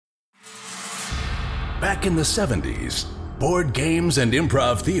Back in the 70s, board games and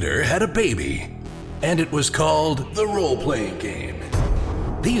improv theater had a baby, and it was called the role-playing game.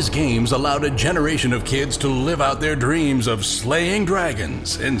 These games allowed a generation of kids to live out their dreams of slaying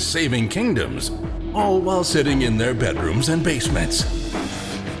dragons and saving kingdoms, all while sitting in their bedrooms and basements.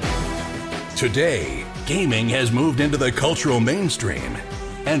 Today, gaming has moved into the cultural mainstream,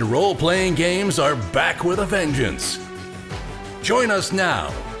 and role-playing games are back with a vengeance. Join us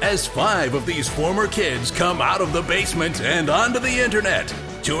now as 5 of these former kids come out of the basement and onto the internet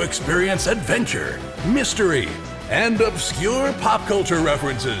to experience adventure, mystery, and obscure pop culture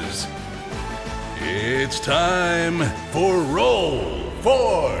references. It's time for Roll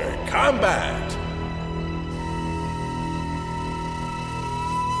for Combat.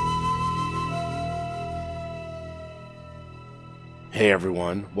 Hey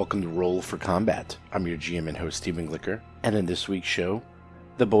everyone, welcome to Roll for Combat. I'm your GM and host Stephen Glicker, and in this week's show,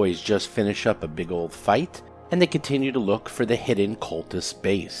 the boys just finish up a big old fight, and they continue to look for the hidden cultist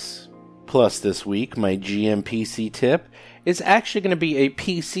base. Plus this week, my GM PC tip is actually going to be a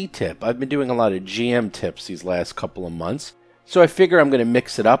PC tip. I've been doing a lot of GM tips these last couple of months, so I figure I'm going to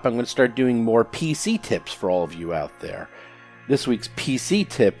mix it up. I'm going to start doing more PC tips for all of you out there. This week's PC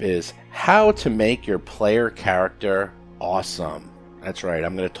tip is how to make your player character awesome. That's right,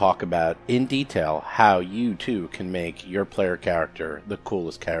 I'm going to talk about in detail how you too can make your player character the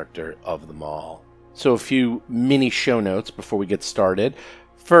coolest character of them all. So a few mini show notes before we get started.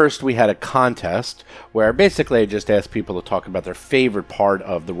 First, we had a contest where basically I just asked people to talk about their favorite part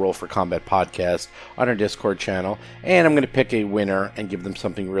of the Roll for Combat podcast on our Discord channel, and I'm going to pick a winner and give them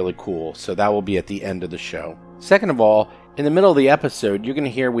something really cool, so that will be at the end of the show. Second of all, in the middle of the episode, you're going to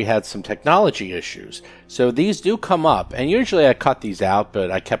hear we had some technology issues. So these do come up, and usually I cut these out,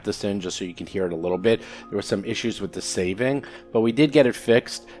 but I kept this in just so you can hear it a little bit. There were some issues with the saving, but we did get it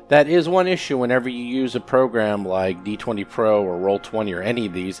fixed. That is one issue whenever you use a program like D20 Pro or Roll20 or any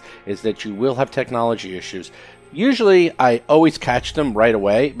of these, is that you will have technology issues. Usually, I always catch them right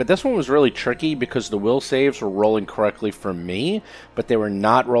away, but this one was really tricky because the will saves were rolling correctly for me, but they were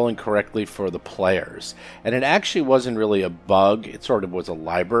not rolling correctly for the players. And it actually wasn't really a bug, it sort of was a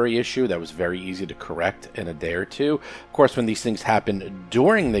library issue that was very easy to correct in a day or two. Of course, when these things happen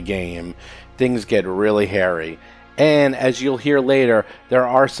during the game, things get really hairy. And as you'll hear later, there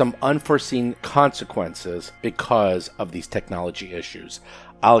are some unforeseen consequences because of these technology issues.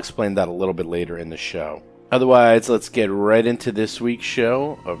 I'll explain that a little bit later in the show. Otherwise, let's get right into this week's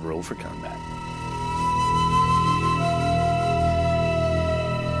show of Roll for Combat.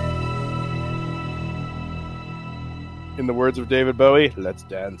 In the words of David Bowie, let's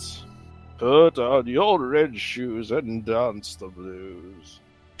dance. Put on your red shoes and dance the blues.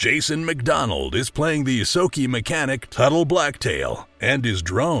 Jason McDonald is playing the Soki mechanic Tuttle Blacktail and his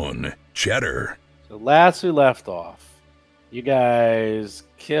drone, Cheddar. So last we left off, you guys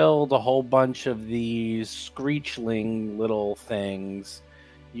killed a whole bunch of these screechling little things.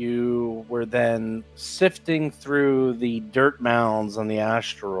 You were then sifting through the dirt mounds on the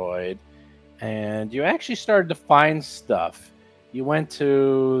asteroid, and you actually started to find stuff. You went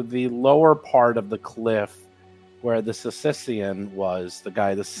to the lower part of the cliff where the Sicilian was,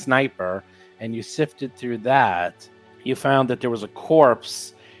 the sniper, and you sifted through that. You found that there was a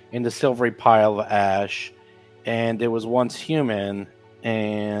corpse in the silvery pile of ash, and it was once human,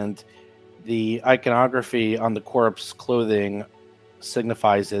 and the iconography on the corpse clothing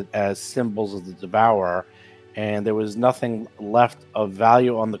signifies it as symbols of the devourer, and there was nothing left of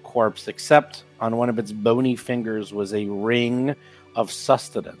value on the corpse except on one of its bony fingers was a ring of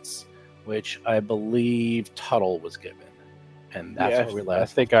sustenance, which I believe Tuttle was given. And that's where we left. I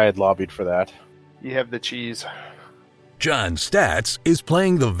think I had lobbied for that. You have the cheese. John Statz is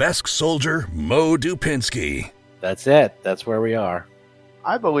playing the Vesk soldier Mo Dupinsky. That's it. That's where we are.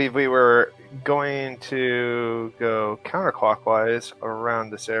 I believe we were going to go counterclockwise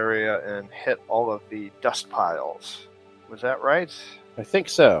around this area and hit all of the dust piles. Was that right? I think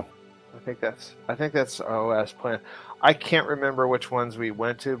so. I think that's our last plan. I can't remember which ones we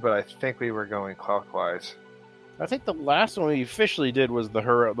went to, but I think we were going clockwise. I think the last one we officially did was the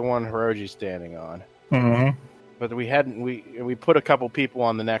one Hiroji's standing on. Mm-hmm. But we put a couple people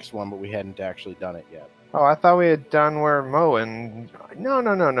on the next one, but we hadn't actually done it yet. Oh, I thought we had done where Mo and...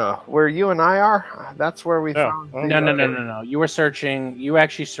 No. Where you and I are? That's where we found... No. You were searching... You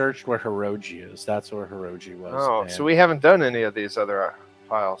actually searched where Hiroji is. That's where Hiroji was. Oh, so we haven't done any of these other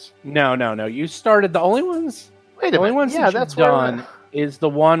files. No. You started... The only ones... Wait a the only minute. ones that that's you've done is the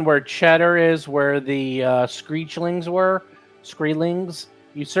one where Cheddar is, where the Screechlings were. Screelings.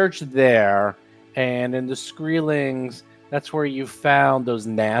 You searched there, and in the Screelings, that's where you found those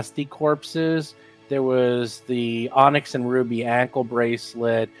nasty corpses There was the onyx and ruby ankle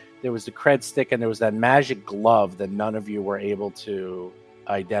bracelet. There was the cred stick, and there was that magic glove that none of you were able to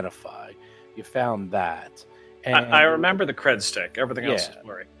identify. You found that. And I remember the cred stick. Everything else is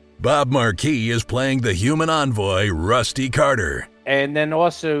blurry. Bob Marquis is playing the human envoy, Rusty Carter. And then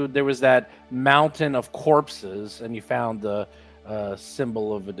also there was that mountain of corpses, and you found the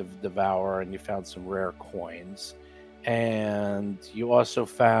symbol of a devourer, and you found some rare coins. And you also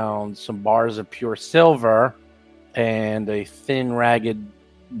found some bars of pure silver and a thin, ragged,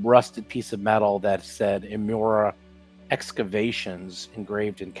 rusted piece of metal that said Imura Excavations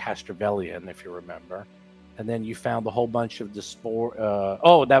engraved in Castrovellian, if you remember. And then you found a whole bunch of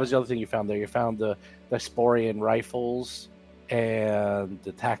that was the other thing you found there. You found the Diasporian rifles and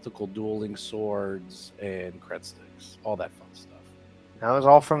the tactical dueling swords and cred sticks, all that fun stuff. That was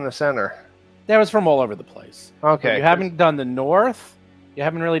all from the center. That was from all over the place. Okay. You haven't done the north, you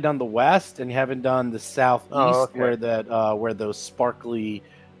haven't really done the west, and you haven't done the southeast where those sparkly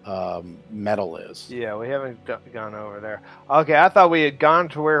metal is. Yeah, we haven't gone over there. Okay, I thought we had gone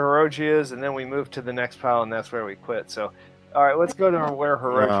to where Hiroji is, and then we moved to the next pile, and that's where we quit. So, all right, let's go to where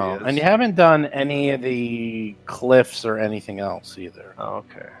Hiroji is. And you haven't done any of the cliffs or anything else either. Oh,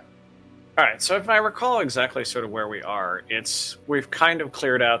 okay. All right, so if I recall exactly sort of where we are, we've kind of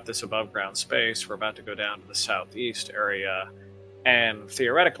cleared out this above ground space. We're about to go down to the southeast area and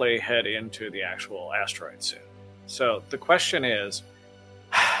theoretically head into the actual asteroid soon. So the question is,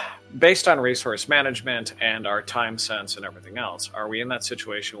 based on resource management and our time sense and everything else, are we in that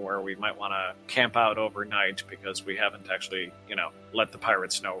situation where we might want to camp out overnight because we haven't actually, let the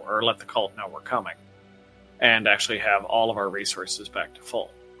pirates know or let the cult know we're coming and actually have all of our resources back to full?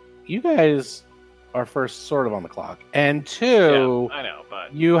 You guys are first sort of on the clock, and two, I know,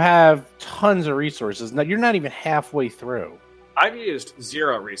 but you have tons of resources. Now, you're not even halfway through. I've used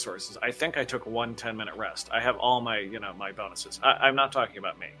 0 resources. I think I took 1 10-minute rest. I have all my, my bonuses. I'm not talking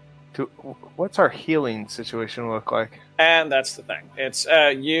about me. What's our healing situation look like? And that's the thing. It's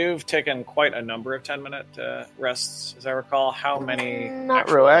you've taken quite a number of 10-minute rests, as I recall. How many? Not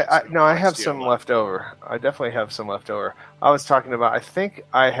really. I have some left over. I definitely have some left over. I was talking about, I think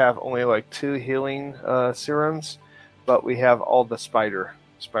I have only like 2 healing serums, but we have all the spider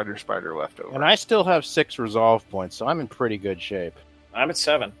left over. And I still have 6 resolve points, so I'm in pretty good shape. I'm at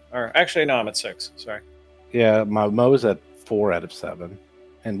 7. Or actually, no, I'm at 6. Sorry. Yeah, Mo's at 4 out of 7.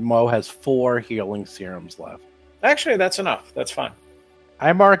 And Mo has 4 healing serums left. Actually, that's enough. That's fine.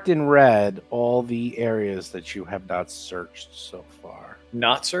 I marked in red all the areas that you have not searched so far.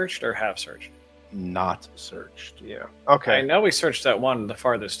 Not searched or have searched? Not searched. Yeah. Okay. I know we searched that one the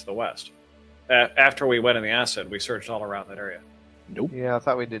farthest to the west. After we went in the acid, we searched all around that area. Nope. Yeah, I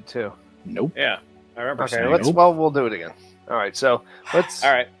thought we did too. Nope. Yeah, I remember. Okay, saying we'll do it again. All right, so let's.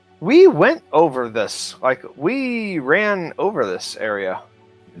 All right. We went over this. We ran over this area.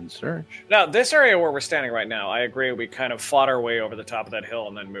 In search. Now, this area where we're standing right now, I agree, we kind of fought our way over the top of that hill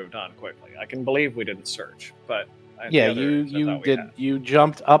and then moved on quickly. I can believe we didn't search, but you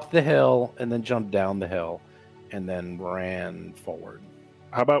jumped up the hill and then jumped down the hill and then ran forward.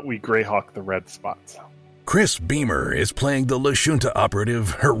 How about we Greyhawk the red spots? Chris Beamer is playing the Lashunta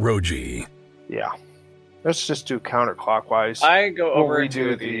operative Hiroji. Yeah. Let's just do counterclockwise. I go over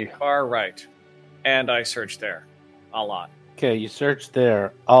to the far right, and I search there a lot. Okay, you search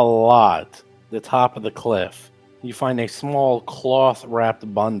there a lot. The top of the cliff. You find a small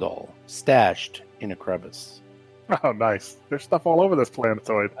cloth-wrapped bundle stashed in a crevice. Oh, nice. There's stuff all over this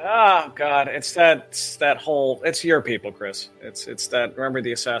planetoid. Oh, God. It's that whole... It's your people, Chris. It's that... Remember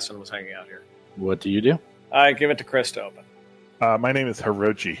the assassin was hanging out here. What do you do? I give it to Chris to open. My name is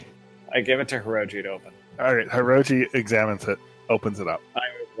Hiroji. I give it to Hiroji to open. All right, Hiroji examines it, opens it up. I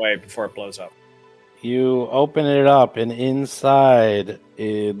move away before it blows up. You open it up, and inside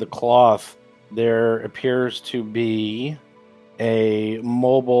the cloth, there appears to be a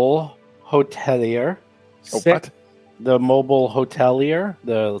mobile hotelier. What? The mobile hotelier.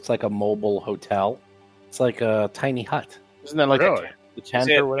 It's like a mobile hotel. It's like a tiny hut. Isn't that like Really? the tent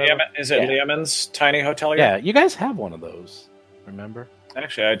or whatever? Is it Liamon's tiny hotel? Yeah, you guys have one of those. Remember?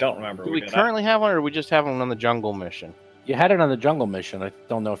 Actually, I don't remember. Do we currently have one, or do we just have one on the jungle mission? You had it on the jungle mission. I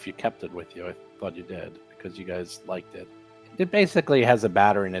don't know if you kept it with you. I thought you did because you guys liked it. It basically has a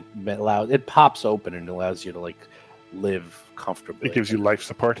battery and it pops open and allows you to live comfortably. It gives you life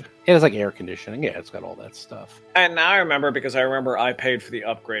support. It has like air conditioning. Yeah, it's got all that stuff. And now I remember because I remember I paid for the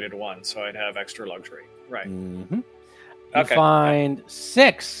upgraded one, so I'd have extra luxury. Right. Mm-hmm. You Okay. find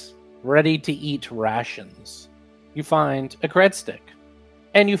 6 ready-to-eat rations. You find a cred stick.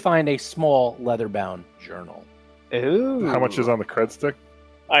 And you find a small leather-bound journal. Ooh. How much is on the cred stick?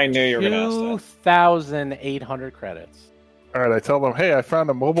 I knew you were going to ask that. 2,800 credits. All right, I tell them, hey, I found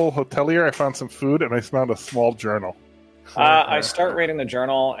a mobile hotelier, I found some food, and I found a small journal. I start reading the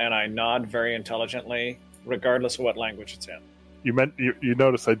journal, and I nod very intelligently, regardless of what language it's in. You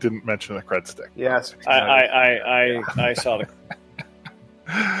notice I didn't mention the cred stick. Yes. I saw the...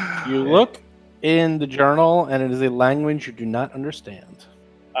 You look in the journal, and it is a language you do not understand.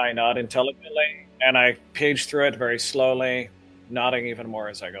 I nod intelligently, and I page through it very slowly, nodding even more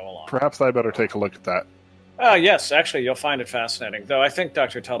as I go along. Perhaps I better take a look at that. Yes, actually, you'll find it fascinating. Though I think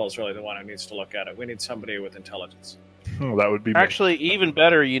Dr. Tuttle's really the one who needs to look at it. We need somebody with intelligence. That would be me. Actually, even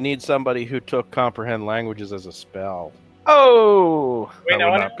better, you need somebody who took comprehend languages as a spell. Oh! Wait, That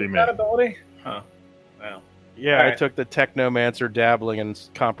now would I not be have me. that ability? Huh. Well. Yeah, All I right. took the Technomancer dabbling in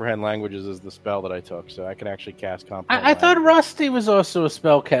comprehend languages as the spell that I took, so I can actually cast comprehend I thought languages. Rusty was also a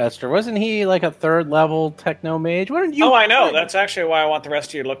spellcaster. Wasn't he like a third level techno mage? Why don't you? Oh, I know. That's actually why I want the rest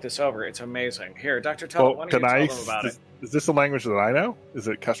of you to look this over. It's amazing. Here, Dr. Tuttle, why Well, don't can you I? tell them about it? Is this a language that I know? Is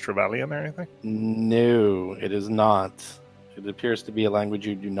it Castrevalian or anything? No, it is not. It appears to be a language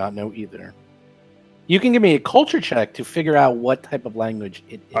you do not know either. You can give me a culture check to figure out what type of language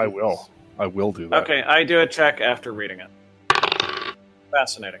it is. I will. I will do that. Okay, I do a check after reading it.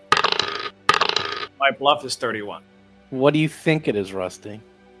 Fascinating. My bluff is 31. What do you think it is, Rusty?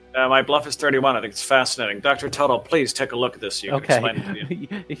 My bluff is 31. I think it's fascinating. Dr. Tuttle, please take a look at this so you can explain it to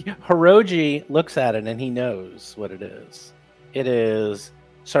you. Hiroji looks at it and he knows what it is. It is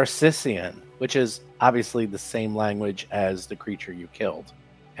Sarcissian, which is obviously the same language as the creature you killed,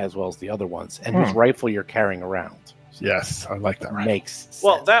 as well as the other ones, and whose rifle you're carrying around. Yes, I like that. Makes sense.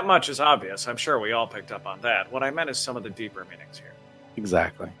 Well, that much is obvious. I'm sure we all picked up on that. What I meant is some of the deeper meanings here.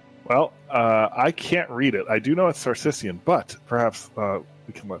 Exactly. Well, I can't read it. I do know it's Sarcissian, but perhaps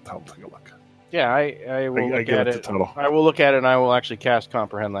we can let Tom take a look. Yeah, I will I look give at it to it. Tuttle. I will look at it, and I will actually cast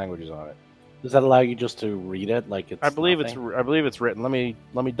comprehend languages on it. Does that allow you just to read it like it's? I believe nothing? it's written. Let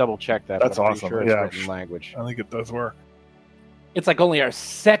me double check that. That's but I'm pretty awesome. Sure it's Yeah. written language. I think it does work. It's like only our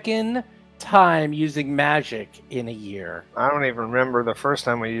second time using magic in a year. I don't even remember the first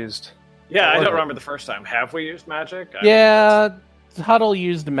time we used. Yeah, I was don't it? remember the first time. Have we used magic? I mean, Yeah, Huddle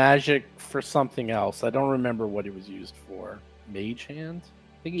used magic for something else. I don't remember what it was used for. Mage hand?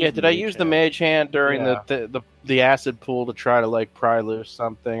 I think he Yeah, used did I use the hand. mage hand during Yeah. the acid pool to try to like pry loose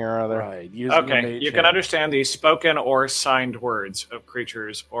something or other? Right. using the Okay, mage you can hand. understand the spoken or signed words of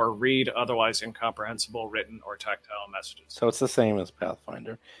creatures or read otherwise incomprehensible written or tactile messages. So it's the same as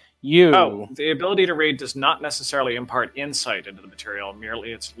Pathfinder. You. Oh, the ability to read does not necessarily impart insight into the material,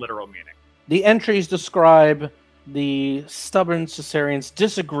 merely its literal meaning. The entries describe the stubborn Caesarian's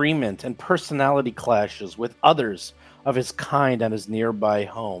disagreement and personality clashes with others of his kind at his nearby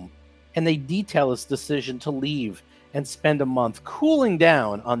home, and they detail his decision to leave and spend a month cooling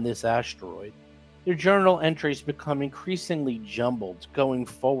down on this asteroid. Their journal entries become increasingly jumbled going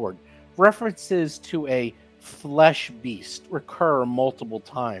forward. References to a flesh beast recur multiple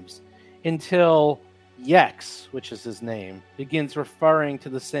times until Yex, which is his name, begins referring to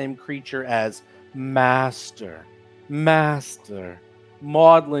the same creature as Master.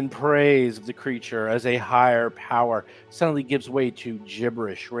 Maudlin praise of the creature as a higher power suddenly gives way to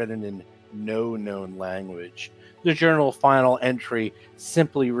gibberish written in no known language. The journal final entry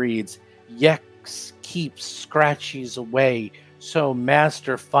simply reads, Yex keeps scratchies away, so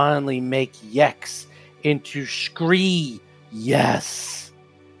Master finally make Yex into Scree. Yes.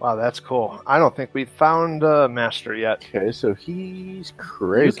 Wow, that's cool. I don't think we found Master yet. Okay, so he's You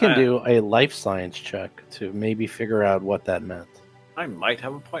crazy. can do a life science check to maybe figure out what that meant. I might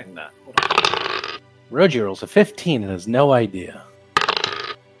have a point in that. Hold on. Roji rolls a 15 and has no idea.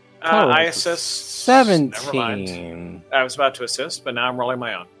 I assist. 17. Never mind. I was about to assist, but now I'm rolling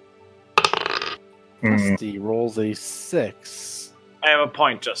my own. Rusty rolls a 6. I have a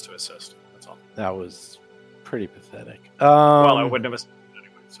point just to assist. That's all. That was pretty pathetic. Well, I wouldn't have assisted anyway.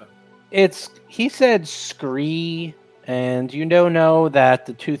 So He said Scree, and you know that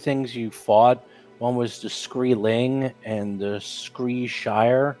the two things you fought, one was the Scree Ling and the Scree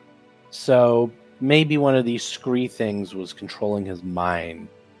Shire. So maybe one of these Scree things was controlling his mind.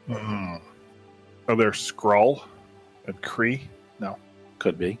 Are there Skrull and Kree? No,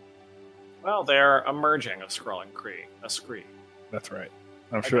 Could be. well, they're a merging of Skrull and Kree. A Scree. that's right.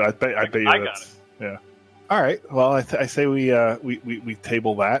 I'm sure. I bet you I got that's yeah. All right. Well, I say we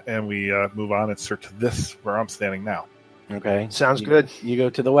table that and we move on and search this where I'm standing now. Okay. Sounds You- good. You go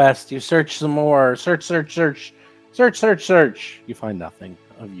to the west. You search some more. Search. You find nothing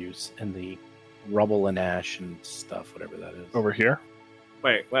of use in the rubble and ash and stuff, whatever that is. Over here.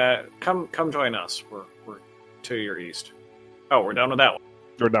 Wait, come join us. We're to your east. Oh, we're done with that one.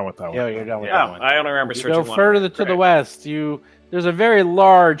 We're done with that one. Yeah, you're done with Yeah, that one. I only remember You searching go one. further to the Great. west. There's a very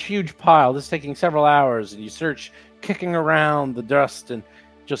large, huge pile. This is taking several hours, and you search, kicking around the dust and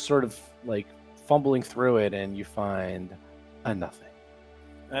just sort of like fumbling through it, and you find a nothing.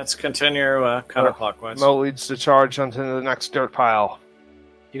 Let's continue counterclockwise. Mo leads the charge onto the next dirt pile.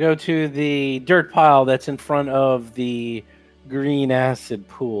 You go to the dirt pile that's in front of the green acid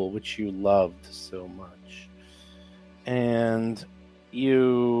pool, which you loved so much, and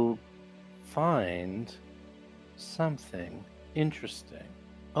you find something interesting.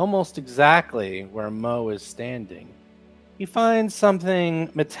 Almost exactly where Mo is standing, you find something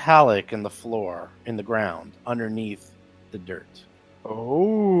metallic in the floor, in the ground, underneath the dirt.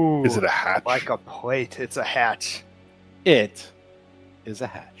 Oh. Is it a hatch? Like a plate. It's a hatch. It is a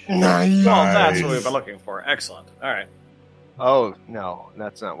hatch. Nice. Well, that's what we've been looking for. Excellent. All right. Oh, no.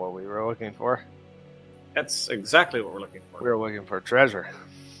 That's not what we were looking for. That's exactly what we're looking for. We were looking for treasure.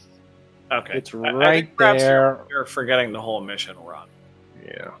 Okay. It's I right think perhaps there. You're forgetting the whole mission run.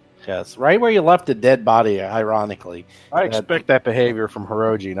 Yeah. Yes, right where you left a dead body, ironically. I expect that behavior from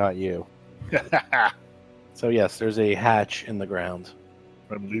Hiroji, not you. So yes, there's a hatch in the ground.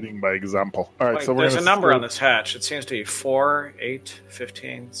 I'm leading by example. All right, Wait, so we're there's a gonna number start- on this hatch. It seems to be 4, 8,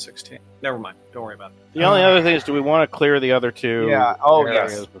 15, 16. Never mind. Don't worry about it. The only other thing is, do we want to clear the other two? Yeah. Oh,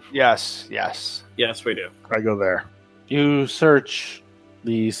 areas yes. before- Yes. Yes. Yes, we do. I go there. You search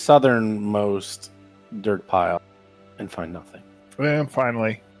the southernmost dirt pile and find nothing. And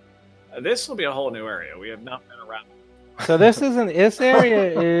finally, This will be a whole new area. We have not been around. So this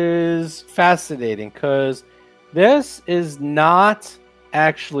area is fascinating because this is not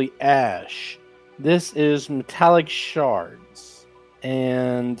actually ash. This is metallic shards,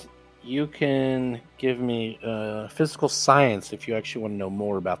 and you can give me physical science if you actually want to know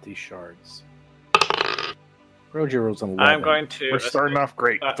more about these shards. Roger rolls an 11. I'm going to. we're starting off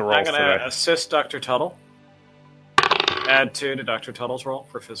great with the I'm rolls going to today. assist Dr. Tuttle. Add 2 to Dr. Tuttle's roll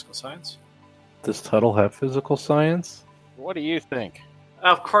for physical science. Does Tuttle have physical science? What do you think?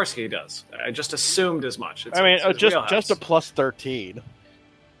 Of course he does. I just assumed as much. It's I mean, his wheelhouse. just a plus 13.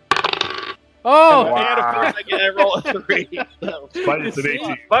 Oh, Wow. And of course I roll a 3. But it's an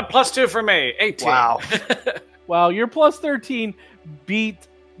 18. But plus 2 for me, 18. Wow. Well, your plus 13 beat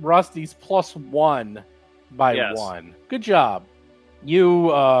Rusty's plus 1 by Yes. 1. Good job.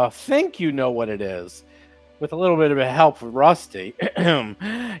 You think you know what it is. With a little bit of help from Rusty,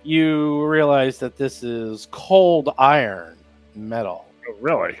 you realize that this is cold iron metal. Oh,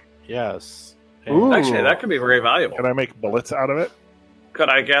 really? Yes. Ooh. Actually, that could be very valuable. Can I make bullets out of it? Could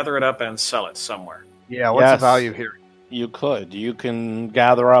I gather it up and sell it somewhere? Yeah. What's Yes. the value here? You could. You can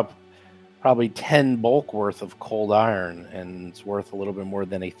gather up probably 10 bulk worth of cold iron, and it's worth a little bit more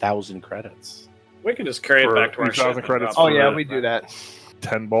than 1,000 credits. We could just carry it For back to our 3,000 ship. and credits drop Oh, it yeah. in. We do that.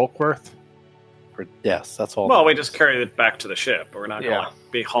 10 bulk worth? For yes, that's all. Well, we just carry it back to the ship. We're not Yeah. going to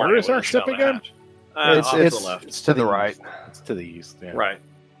be hauling Where it is with our us ship down the again? hatch. It's- Off to it's- the left. It's to the right. It's to the east. Yeah. Right.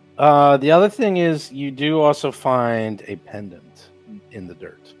 The other thing is, you do also find a pendant in the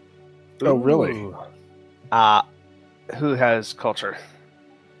dirt. Oh, really? Ooh. Who has culture?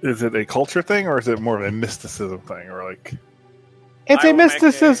 Is it a culture thing or is it more of a mysticism thing? Or like, It's I a will make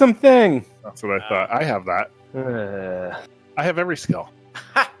mysticism thing. that's what I thought. I have that. I have every skill.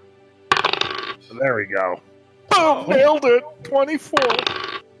 So there we go. Boom! Nailed it! 24.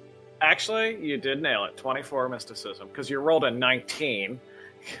 Actually, you did nail it. 24 mysticism, because you rolled a 19.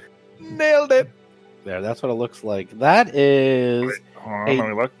 Nailed it! There, that's what it looks like. That is Wait, hold on, Hey. let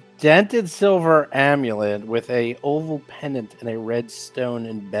me look. dented silver amulet with a oval pendant and a red stone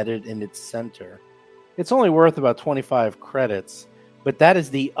embedded in its center. It's only worth about 25 credits, but that is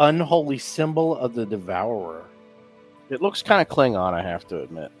the unholy symbol of the Devourer. It looks kind of Klingon, I have to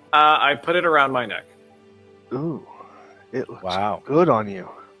admit. I put it around my neck. Ooh. It looks Wow. good on you.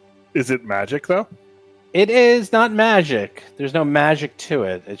 Is it magic, though? It is not magic. There's no magic to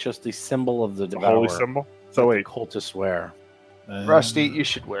it. It's just the symbol of the The Devourer. holy symbol? So wait. Cultists wear. Rusty, you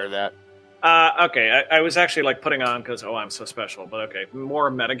should wear that. Okay, I was actually like putting on because I'm so special. But okay,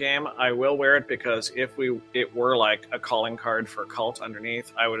 more metagame. I will wear it because if it were like a calling card for cult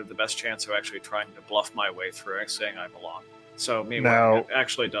underneath, I would have the best chance of actually trying to bluff my way through it, saying I belong. So me wearing it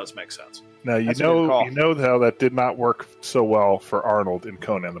actually does make sense. Now you That's a good call. know how that did not work so well for Arnold in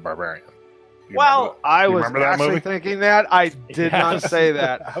Conan the Barbarian. You Well, I You was remember that actually movie? thinking that. I did not say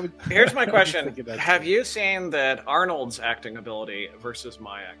that. Here's my question: thinking that have you seen that Arnold's acting ability versus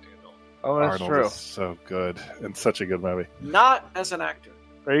my acting ability? Oh, that's Arnold true. is so good and such a good movie. Not as an actor.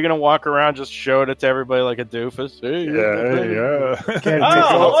 Are you going to walk around just showing it to everybody like a doofus? Hey, Yeah. Can't Oh,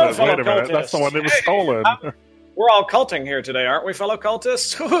 hello, Wait fellow a minute, that's the one that was cultists. stolen. We're all culting here today, aren't we, fellow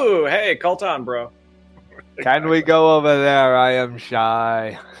cultists? Ooh, hey, cult on, bro. Can we go over there? I am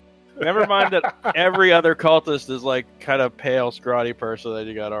shy. Never mind that every other cultist is like kind of pale, scrawny person. Then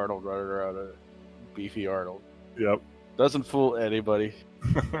you got Arnold running around, a beefy Arnold. Yep. Doesn't fool anybody.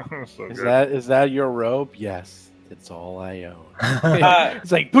 So Is good. that your robe? Yes, it's all I own.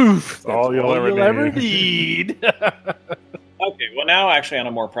 It's like poof. all That's you'll ever ever need. need. Okay, well, now actually on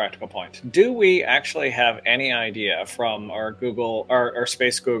a more practical point, do we actually have any idea from our Google or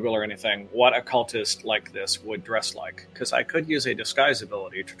Space Google or anything what a cultist like this would dress like? Because I could use a disguise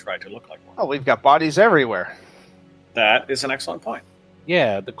ability to try to look like one. Oh, we've got bodies everywhere. That is an excellent point.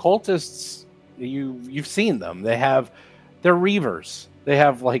 Yeah, the cultists. You've seen them. They're reavers. They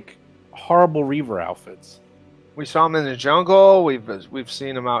have like horrible reaver outfits. We saw them in the jungle. We've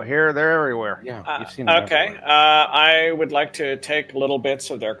seen them out here. They're everywhere. Yeah, you've seen them. Okay, everywhere. I would like to take little bits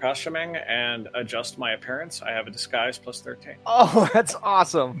of their costuming and adjust my appearance. I have a disguise plus 13. Oh, that's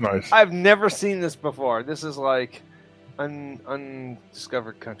awesome. Nice. I've never seen this before. This is like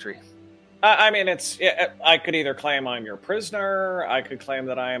undiscovered country. I mean, I could either claim I'm your prisoner, I could claim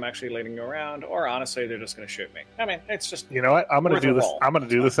that I am actually leading you around, or honestly, they're just going to shoot me. I mean, it's just... You know what? I'm going to Worth do a this. roll. I'm going to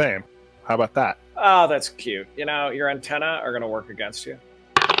do the same. How about that? Oh, that's cute. You know, your antennae are going to work against you.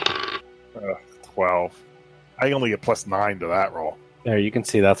 12. I only get +9 to that roll. There, you can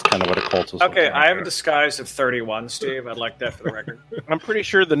see that's kind of what a cultist. looks Okay, like. I have a disguise of 31, Steve. I'd like that for the record. I'm pretty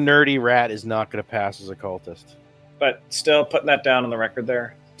sure the nerdy rat is not going to pass as a cultist. But still, putting that down on the record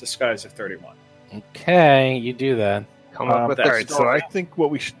there, disguise of 31. Okay, you do that. Come up with that's All that right, so story. I think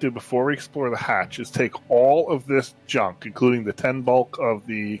what we should do before we explore the hatch is take all of this junk, including the 10 bulk of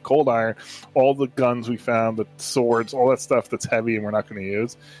the cold iron, all the guns we found, the swords, all that stuff that's heavy and we're not going to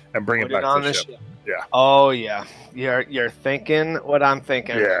use, and bring Put it back on to the the ship. Yeah. Oh yeah, you're thinking what I'm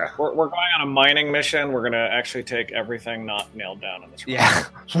thinking. Yeah. We're going on a mining mission. We're going to actually take everything not nailed down in this room.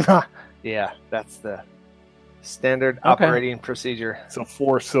 Yeah, yeah. That's the standard operating procedure. So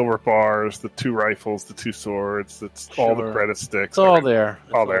 4 silver bars, the 2 rifles, the 2 swords, that's all the Sure. credit sticks. It's all there.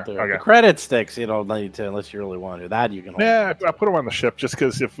 It's All there. Okay. The credit sticks, you don't need to unless you really want to. That you can hold. Yeah, I put them on the ship just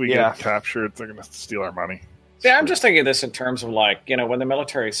because if we Yeah. get captured, they're going to steal our money. Yeah, I'm just thinking of this in terms of like, you know, when the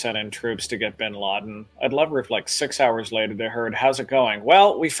military sent in troops to get bin Laden, I'd love if like 6 hours later they heard, how's it going?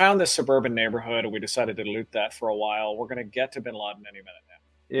 Well, we found this suburban neighborhood and we decided to loot that for a while. We're going to get to bin Laden any minute now.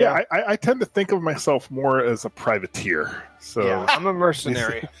 Yeah, I tend to think of myself more as a privateer. So Yeah, I'm a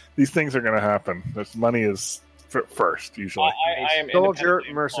mercenary. these things are going to happen. This money is first, usually. I am Soldier independently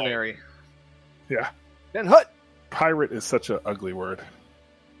employed. mercenary. Yeah. Ben Hut. Pirate is such an ugly word.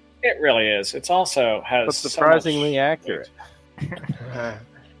 It really is. It's also has But so surprisingly much accurate.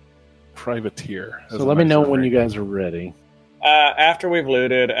 Privateer. So let me know when you guys are ready. After we've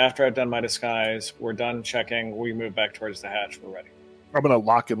looted, after I've done my disguise, we're done checking. We move back towards the hatch. We're ready. I'm going to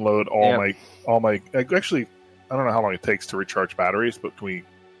lock and load all Yeah. my. Actually, I don't know how long it takes to recharge batteries, but can we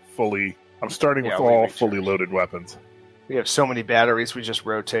fully? I'm starting with Yeah, we all recharge. fully loaded weapons. We have so many batteries, we just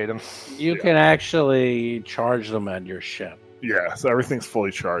rotate them. You can actually charge them at your ship. Yeah, so everything's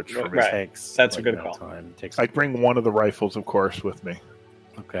fully charged for me. Right. Takes That's a good no call. time. It takes I bring one of the rifles, of course, with me.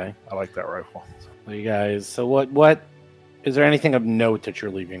 okay. I like that rifle. So you guys. So what? Is there anything of note that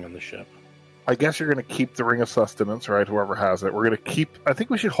you're leaving on the ship? I guess you're going to keep the Ring of Sustenance, right? Whoever has it. We're going to keep... I think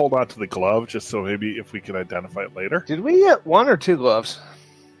we should hold on to the glove, just so maybe if we can identify it later. Did we get 1 or 2 gloves?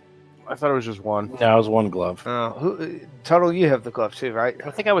 I thought it was just one. No, it was one glove. Total, you have the glove too, right? I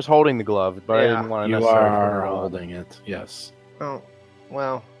think I was holding the glove, but I Yeah. didn't want to You necessarily put are it on. holding it. Yes. Oh,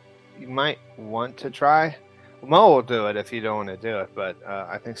 well, you might want to try. Mo will do it if you don't want to do it, but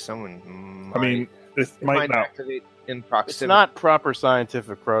I think someone might. I mean, it it might not... activate in proximity. It's not proper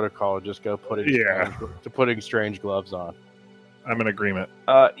scientific protocol. Just go putting strange gloves on. I'm in agreement.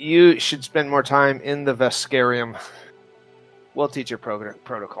 You should spend more time in the Vescarium. We'll teach you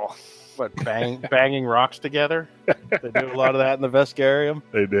protocol. What, banging rocks together? They do a lot of that in the Vescarium.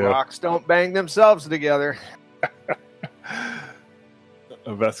 They do. Rocks don't bang themselves together.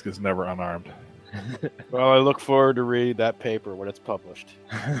 Veska's never unarmed. Well, I look forward to reading that paper when it's published.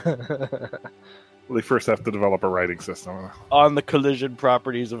 Well, they first have to develop a writing system. On the Collision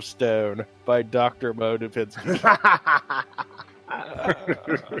Properties of Stone by Dr. Mo Dupinski.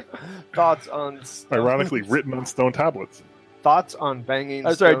 Thoughts on Ironically written on stone tablets. thoughts on banging.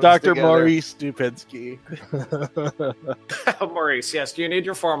 I'm sorry, stones Dr. together. Maurice Dupinski. Maurice, yes. Do you need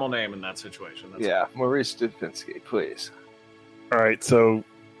your formal name in that situation? That's Yeah, Maurice Dubinsky, please. All right, so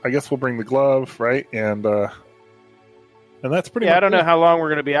I guess we'll bring the glove, right? And that's pretty much Yeah, I don't know it. how long we're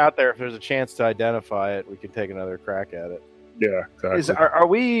going to be out there. If there's a chance to identify it, we can take another crack at it. Yeah, exactly. Are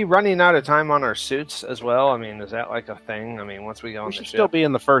we running out of time on our suits as well? I mean, is that like a thing? I mean, once we go on We the should ship? still be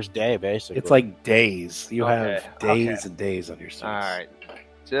in the first day, basically. It's like days. You Okay, have days okay. and days on your suits. All right.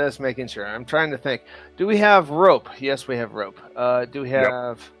 Just making sure. I'm trying to think. Do we have rope? Yes, we have rope. Do we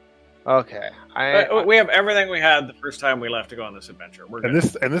have... Okay. We have everything we had the first time we left to go on this adventure. We're good.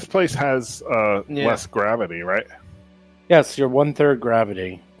 And this place has less gravity, right? Yes, you're 1/3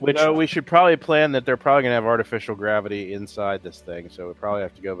 gravity. Which So we should probably plan that they're probably going to have artificial gravity inside this thing. So we probably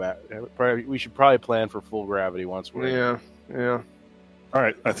have to go back. We should probably plan for full gravity once we're in. Yeah. All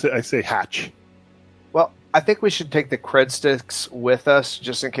right, I say hatch. Well, I think we should take the cred sticks with us,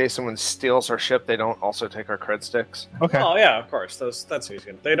 just in case someone steals our ship. They don't also take our cred sticks. Okay. Oh yeah, of course. That's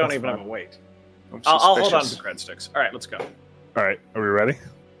easy. They don't That's even fine. have a weight. I'm I'll hold on to suspicious. the cred sticks. All right, let's go. All right, are we ready?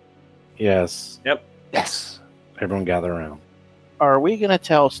 yes, Yes. everyone gather around. Are we going to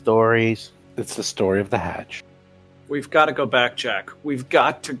tell stories? It's the story of the hatch. We've got to go back, Jack. We've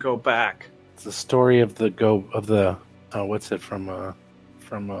got to go back. It's the story of the what's it from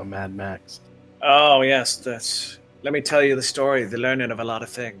Mad Max. Oh yes, that's. Let me tell you the story. The learning of a lot of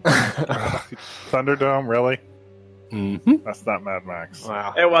things. Thunderdome, really? Mm-hmm. That's not Mad Max.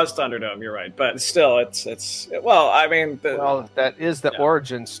 Wow. It was Thunderdome. You're right, but still, it's. Well, I mean, Well, that is the Yeah.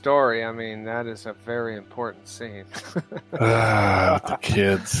 origin story. I mean, that is a very important scene. The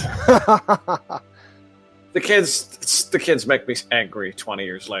kids. the kids make me angry. 20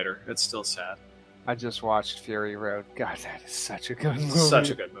 years later, it's still sad. I just watched Fury Road. God, that is such a good movie. Such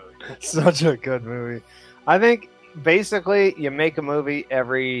a good movie. Such a good movie. I think basically you make a movie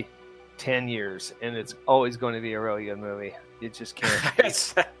every 10 years, and it's always going to be a really good movie. You just can't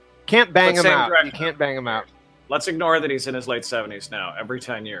bang But him same out. director. You can't bang him out. Let's ignore that he's in his late 70s now. Every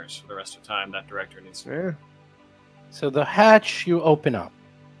 10 years for the rest of the time, that director needs to. Yeah. So the hatch you open up,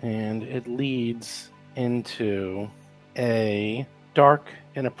 and it leads into a dark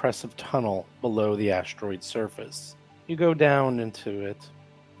and oppressive tunnel below the asteroid surface. You go down into it,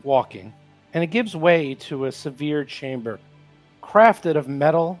 walking, and it gives way to a severe chamber crafted of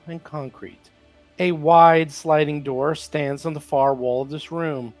metal and concrete. A wide sliding door stands on the far wall of this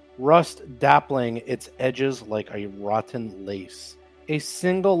room, rust dappling its edges like a rotten lace. A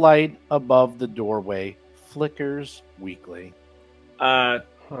single light above the doorway flickers weakly.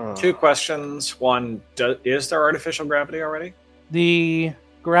 Two questions. One, is there artificial gravity already? The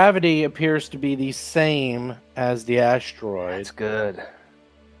gravity appears to be the same as the asteroid, That's good.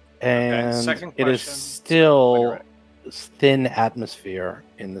 and second it is question. still thin atmosphere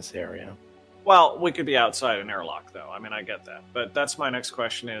in this area. Well, we could be outside an airlock, though. I mean, I get that. But that's my next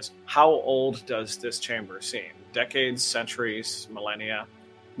question is, how old does this chamber seem? Decades, centuries, millennia?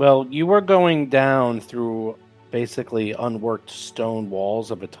 Well, you were going down through basically unworked stone walls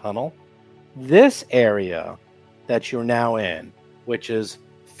of a tunnel. This area that you're now in, which is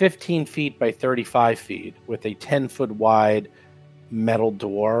 15 feet by 35 feet with a 10-foot wide metal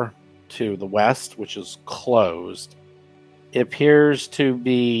door to the west, which is closed, it appears to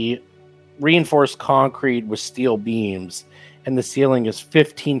be reinforced concrete with steel beams, and the ceiling is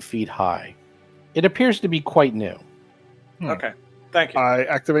 15 feet high. It appears to be quite new. Okay, thank you. I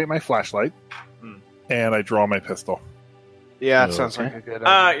activate my flashlight, Hmm. and I draw my pistol. Yeah, it sounds like a good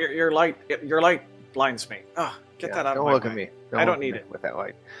Your light blinds me. Get that out of Don't my look way. at me. I don't look need at me it. with that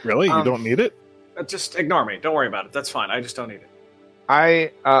light. Really? You Um, don't need it? Just ignore me. Don't worry about it. That's fine. I just don't need it.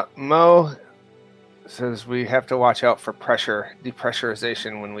 Mo says we have to watch out for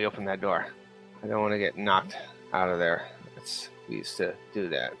depressurization when we open that door. I don't want to get knocked out of there. We used to do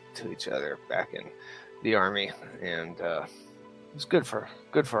that to each other back in the army, and it was good for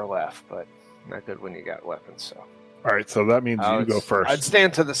a laugh, but not good when you got weapons. So All right, so that means you go first. I'd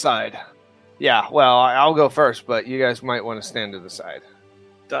stand to the side. Yeah, well, I'll go first, but you guys might want to stand to the side.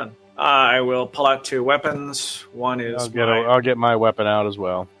 Done. I will pull out two weapons. One is I'll get my weapon out as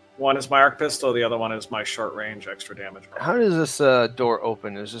well. one is my arc pistol. The other one is my short range extra damage. How does this door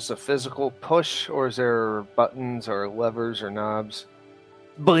open? Is this a physical push, or is there buttons or levers or knobs?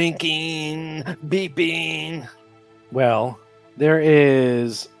 Blinking, beeping. Well, there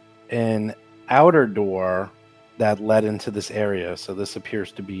is an outer door that led into this area, so this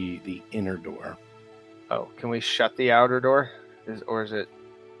appears to be the inner door. Oh, can we shut the outer door? Or is it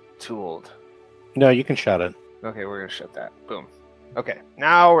tooled? No, you can shut it. Okay, we're gonna shut that. Boom. Okay,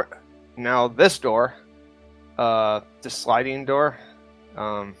 now this door, the sliding door,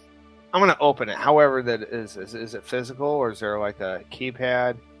 I'm gonna open it. However, that is it physical, or is there like a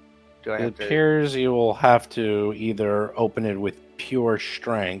keypad? Do I It have to? appears you will have to either open it with pure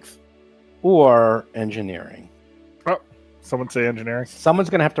strength or engineering. Someone say engineering. Someone's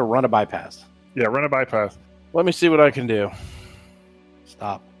going to have to run a bypass. Yeah, run a bypass. Let me see what I can do.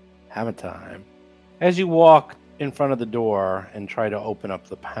 Stop. Have a time. As you walk in front of the door and try to open up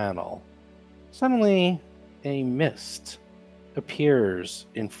the panel, suddenly a mist appears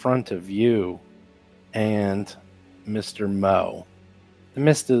in front of you and Mr. Mo. The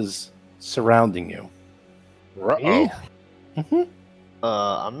mist is surrounding you. Uh-oh.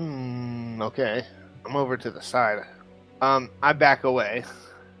 Mm-hmm. Okay. I'm over to the side. I back away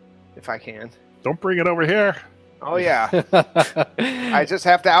if I can. Don't bring it over here. Oh yeah. I just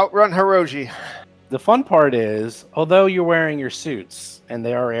have to outrun Hiroji. The fun part is, although you're wearing your suits and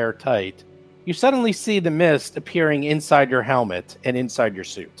they are airtight, you suddenly see the mist appearing inside your helmet and inside your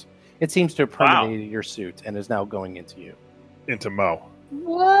suit. It seems to have permeated your suit and is now going into you. Into Mo.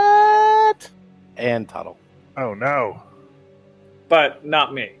 What? And Tuttle. Oh, no. But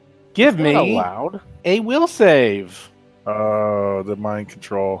not me. Give Not me allowed. a will save. Oh, the mind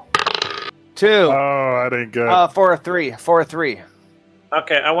control. 2. Oh, that ain't good. For a 3. For a 3.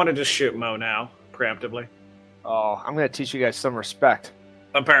 Okay, I want to just shoot Mo now, preemptively. Oh, I'm going to teach you guys some respect.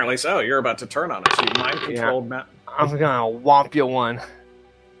 Apparently so. You're about to turn on us. You mind-controlled Matt. I'm going to whomp you one.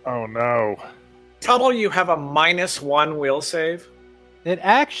 Oh, no. Tuttle, you have a -1 will save. It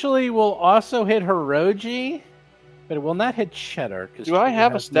actually will also hit Hiroji, but it will not hit Cheddar. Do I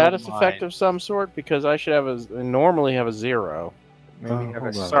have a status effect of some sort? Because I should normally have a 0. Maybe have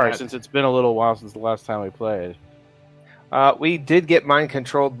a Sorry, stat. since it's been a little while since the last time we played. We did get mind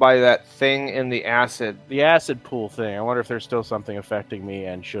controlled by that thing in the acid. The acid pool thing. I wonder if there's still something affecting me,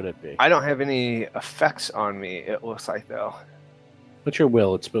 and should it be? I don't have any effects on me, it looks like, though. What's your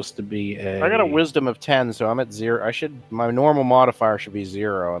will? It's supposed to be a... I got a wisdom of 10, so I'm at 0. My normal modifier should be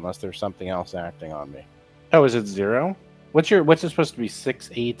 0 unless there's something else acting on me. Oh, is it 0? What's it supposed to be? 6,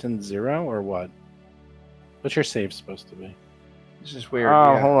 8, and 0, or what? What's your save supposed to be? This is weird.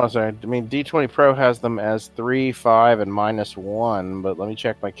 Oh, yeah. hold on a second. I mean, D20 Pro has them as 3, 5, and -1, but let me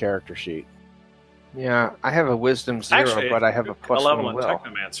check my character sheet. Yeah, I have a wisdom 0, Actually, but I have a plus 11 1 and will.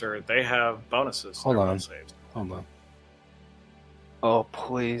 Technomancer, they have bonuses. to Hold their on. will saves. Hold on. Oh,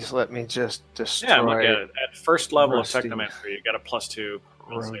 please let me just destroy Yeah, look at it. At first level Rusty. of Technomancer, you get a +2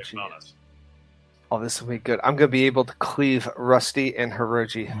 will save Hiroji. bonus. Oh, this will be good. I'm going to be able to cleave Rusty and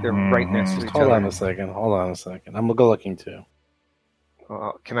Hiroji. They're right next to each Hold other. on a second. I'm going to go looking too.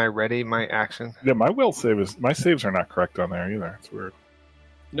 Can I ready my action? Yeah, my saves are not correct on there either. It's weird.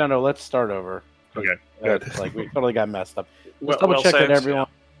 No, let's start over. Okay, good. We totally got messed up. Will- Let's double will check that saves, everyone...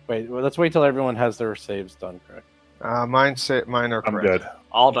 Wait, let's wait till everyone has their saves done correct. Mine are I'm correct. good.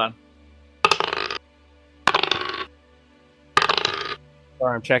 All done.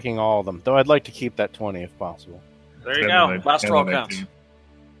 Sorry, I'm checking all of them, though I'd like to keep that 20 if possible. There you 10 go. and Last 10 roll and counts. 19.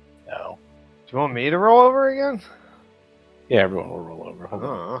 No. Do you want me to roll over again? Yeah, everyone will roll over. Hold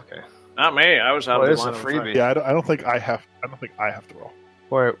on. Oh, okay. Not me. I was out Well, of it's the a line of freebie. effect. Yeah, I don't think I have to roll.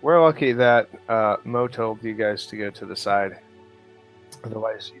 We're lucky that Mo told you guys to go to the side.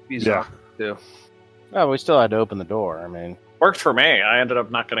 Otherwise, you'd be Yeah. zonked too. Oh, we still had to open the door. I mean, Worked for me. I ended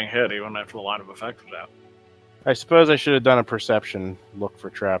up not getting hit even after the line of effect was out. I suppose I should have done a perception look for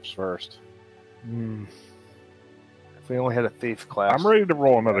traps first. If we only had a thief class. I'm ready to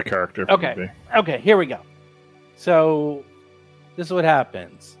roll another character. if Okay. need be. Okay, here we go. So, this is what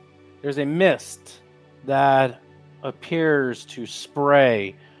happens. There's a mist that appears to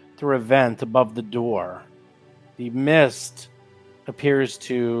spray through a vent above the door. The mist appears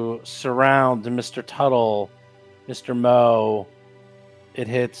to surround Mr. Tuttle, Mr. Mo. It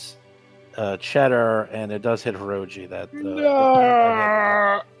hits Cheddar, and it does hit Hiroji.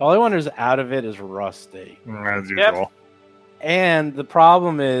 The only one who's out of it is Rusty. As usual. And the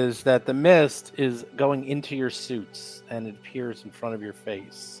problem is that the mist is going into your suits and it appears in front of your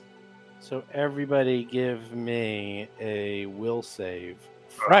face. So everybody give me a will save.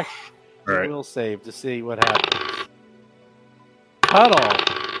 Fresh All right. will save to see what happens.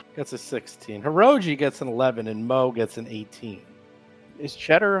 Tuttle gets a 16. Hiroji gets an 11 and Mo gets an 18. Is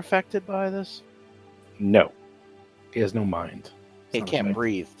Cheddar affected by this? No. He has no mind. He can't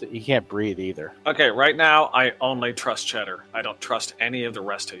breathe. He can't breathe either. Okay, right now I only trust Cheddar. I don't trust any of the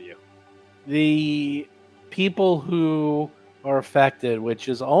rest of you. The people who are affected, which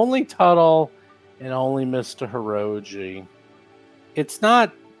is only Tuttle and only Mr. Hiroji, it's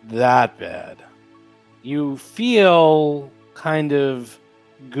not that bad. You feel kind of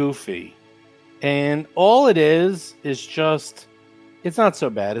goofy. And all it is just, it's not so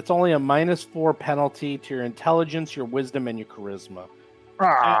bad. It's only a -4 penalty to your intelligence, your wisdom, and your charisma.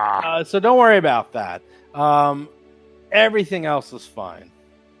 So don't worry about that. Everything else is fine.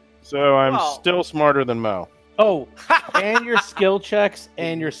 So I'm Well- still smarter than Mo. Oh, and your skill checks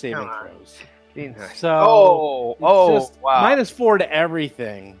and your saving Come on. throws. Be nice. So wow. -4 to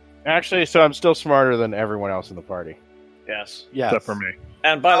everything. Actually, so I'm still smarter than everyone else in the party. Yes. Yes. Except for me.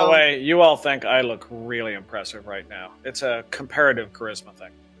 And by the way, you all think I look really impressive right now. It's a comparative charisma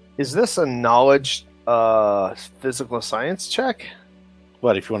thing. Is this a knowledge physical science check?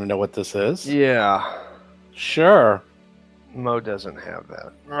 What, if you want to know what this is? Yeah. Sure. Mo doesn't have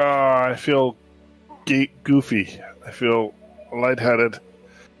that. I feel goofy. I feel lightheaded.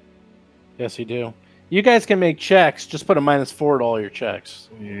 Yes, you do. You guys can make checks. Just put a -4 to all your checks.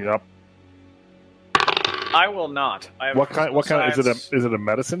 Yep. I will not. I have What kind? science- Is it a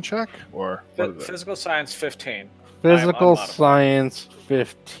medicine check or what is it? Physical science 15. Physical unmodified. science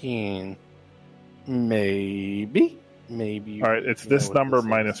 15. Maybe. All right, it's this what number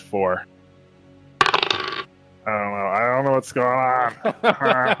this is. -4. I don't know. I don't know what's going on.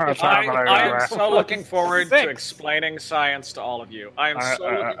 I am so looking forward to explaining science to all of you. I am so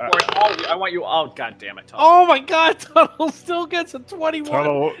looking forward to all of you. I want you out. God damn it, Tom. Oh my god, Tuttle still gets a 21.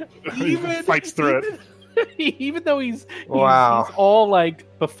 Tuttle Even- fights through it. Even though he's Wow. he's all like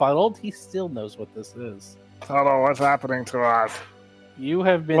befuddled, he still knows what this is. Tuttle, what's happening to us? You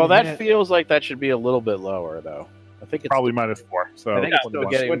have been Well, that hit- feels like that should be a little bit lower, though. I think it's Probably -4. So I think it's still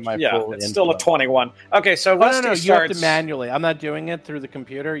 21. getting my yeah, full it's still a info. 21. Okay, so Oh, no, Rusty no, you starts. have to manually. I'm not doing it through the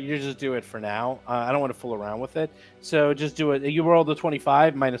computer. You just do it for now. I don't want to fool around with it. So just do it. You rolled a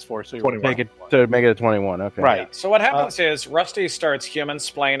 25 -4, so you're 21. Make it to make it a 21. Okay. right. So what happens is Rusty starts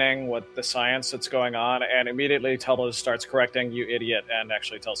human-splaining what the science that's going on, and immediately Tuttle starts correcting you idiot and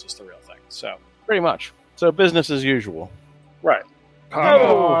actually tells us the real thing. So Pretty much. So business as usual. right.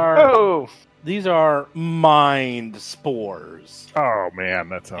 Oh! These are mind spores. Oh man,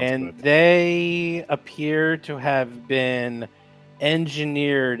 that sounds And good. they appear to have been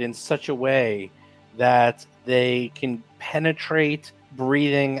engineered in such a way that they can penetrate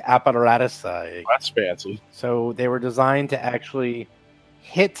breathing apparatus. That's fancy. So they were designed to actually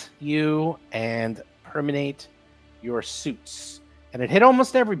hit you and permeate your suits. And it hit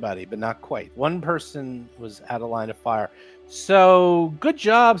almost everybody, but not quite. One person was out of line of fire. So good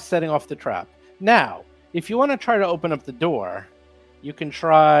job setting off the trap. Now, if you want to try to open up the door, you can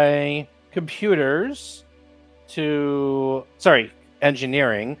try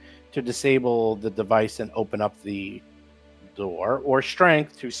engineering to disable the device and open up the door, or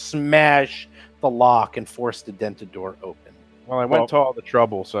strength to smash the lock and force the dented door open. Well, I went to all the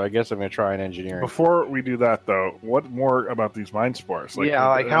trouble, so I guess I'm going to try an engineering. Before we do that, though, what more about these mind spores? Yeah,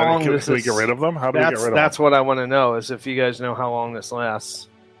 like how long can does we this- get rid of them? How do we get rid of them? That's what I want to know, is if you guys know how long this lasts.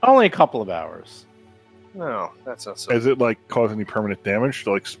 Only a couple of hours. No, that's not so. Is it like cause any permanent damage?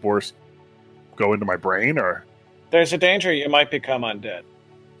 Do like spores go into my brain or? There's a danger you might become undead.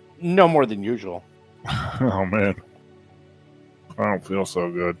 No more than usual. Oh man, I don't feel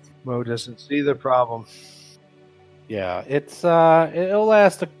so good. Mo doesn't see the problem. Yeah, it'll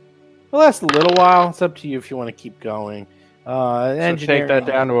last a little while. It's up to you if you want to keep going. So take that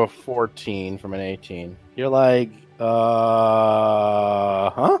down to a 14 from an 18. You're like,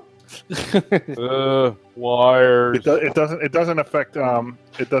 huh? Wires. It doesn't affect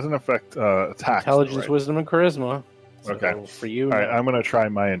attacks. Intelligence, right? wisdom, and charisma. So Okay. For you, All right, I'm gonna try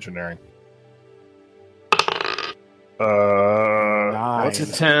my engineering. nine. That's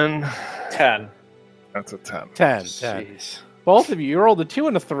a 10. 10. That's a 10. 10. Jeez. Both of you rolled a 2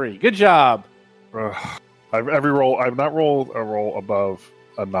 and a 3. Good job. Ugh. I've not rolled a roll above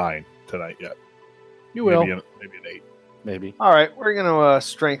a 9 tonight yet. You will. Maybe an 8. Maybe. All right, we're going to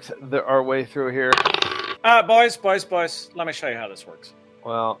strength our way through here. Boys, let me show you how this works.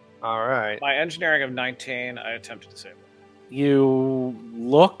 Well, all right. My engineering of 19, I attempt to disable. You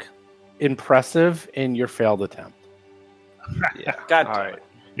look impressive in your failed attempt. Yeah. God All damn right. it.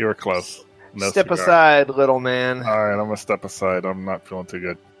 You were close. No Step cigar. aside, little man. All right, I'm gonna step aside. I'm not feeling too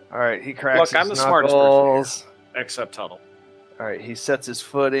good. All right, he cracks Look, his I'm the smartest knuckles. Except Tuttle. All right, he sets his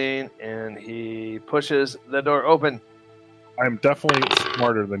footing and he pushes the door open. I'm definitely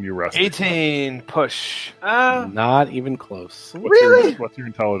smarter than you, Rusty. 18, push. Not even close. What's your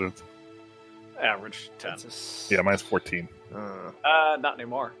intelligence? Average 10. Yeah, mine's 14. Not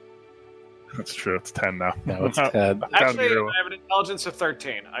anymore. That's true. It's 10 now. No, it's 10. Actually, I have an intelligence of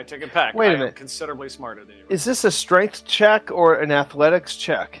 13. I take it back. Wait a I am minute. considerably smarter than you. Is this a strength check or an athletics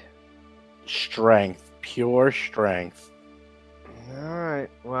check? Strength. Pure strength. All right,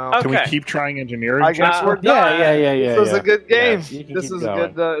 well, Okay. Can we keep trying engineering? I guess we're done. Yeah. This was a good game. Yeah, you can This keep is a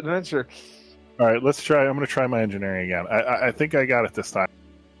going. good adventure. All right, let's try. I'm going to try my engineering again. I think I got it this time.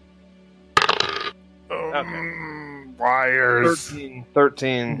 Wires.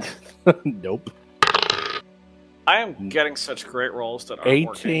 13. Nope. I am getting such great rolls that aren't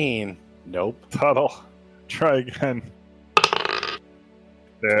working. 18. Nope. Tuttle. Try again.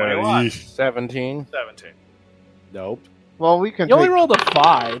 21. 17. 17. Nope. Well, we can. You only rolled a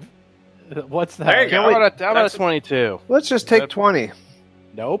 5. What's that? There you go. How about a That's- 22? Let's just take 20.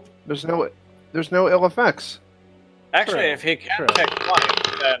 Nope. There's no ill effects. Actually, True. if he can True. take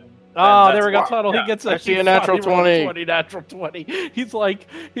 20, then Oh, that's there we go, wow. Tuttle. Yeah. He gets I see a natural he rolled 20. Natural 20. He's like,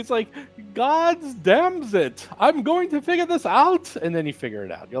 God's damns it. I'm going to figure this out. And then you figure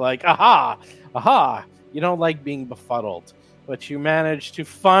it out. You're like, aha. You don't like being befuddled, but you manage to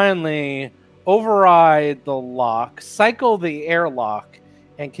finally override the lock, cycle the airlock,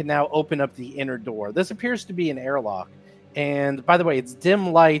 and can now open up the inner door. This appears to be an airlock. And by the way, it's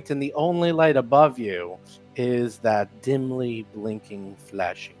dim light, and the only light above you is that dimly blinking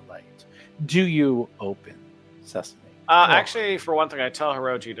flashing light. Do you open Sesame? Actually, for one thing, I tell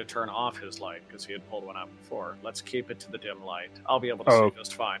Hiroji to turn off his light because he had pulled one out before. Let's keep it to the dim light. I'll be able to see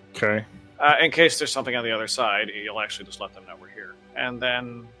just fine. Okay. In case there's something on the other side, you'll actually just let them know we're here. And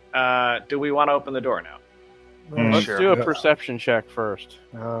then, do we want to open the door now? Let's Sure. do a perception check first.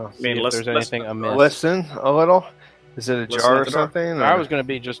 I mean, If there's anything amiss. Listen a little. Is it a Listen jar at or the door. something? I was going to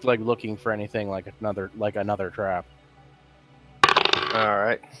be just like looking for anything like another trap. All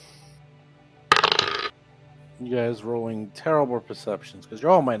right. You guys rolling terrible perceptions because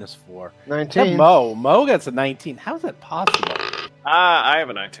you're all -4. 19. Except Mo gets a 19. How is that possible? I have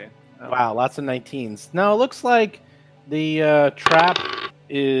a 19. Wow, lots of 19s. No, it looks like the trap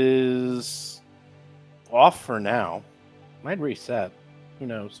is off for now. Might reset. Who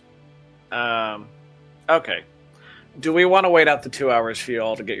knows? Okay. Do we want to wait out the 2 hours for you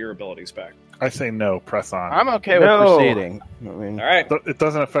all to get your abilities back? I say no. Press on. I'm okay No. with proceeding. I mean, All right. It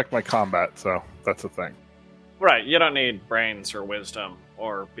doesn't affect my combat, so that's the thing. Right. You don't need brains or wisdom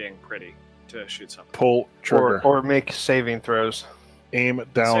or being pretty to shoot something. Pull trigger. Or make saving throws. Aim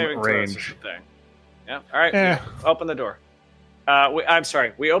down Saving throws is range. the thing. Yeah. All right. Eh. Open the door. I'm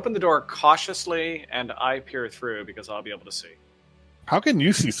sorry. We open the door cautiously, and I peer through because I'll be able to see. How can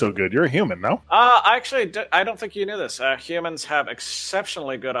you see so good? You're a human, no? Actually, I don't think you knew this. Humans have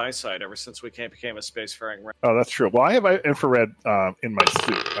exceptionally good eyesight ever since we became a spacefaring race. Oh, that's true. Well, I have infrared in my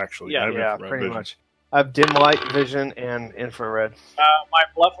suit, actually. Yeah, I have Yeah, infrared pretty vision. much. I have dim light vision and infrared. My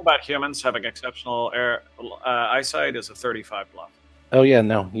bluff about humans having exceptional eyesight is a 35 bluff. Oh yeah,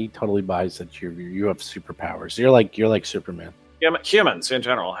 no, he totally buys that you have superpowers. You're like Superman. Humans in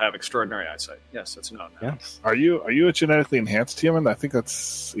general have extraordinary eyesight. Yes, that's known now. Yes. Are you a genetically enhanced human? I think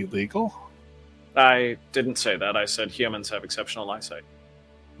that's illegal. I didn't say that. I said humans have exceptional eyesight.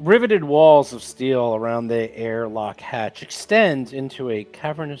 Riveted walls of steel around the airlock hatch extend into a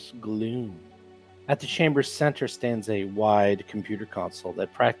cavernous gloom. At the chamber's center stands a wide computer console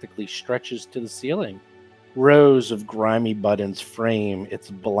that practically stretches to the ceiling. Rows of grimy buttons frame its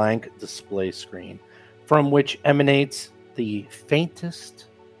blank display screen, from which emanates the faintest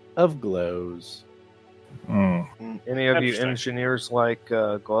of glows. Any of you Interesting. engineers like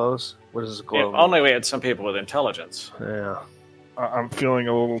glows? What is a glow? If only we had some people with intelligence. Yeah. I'm feeling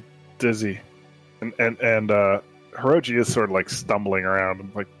a little dizzy, and Hiroji is sort of like stumbling around.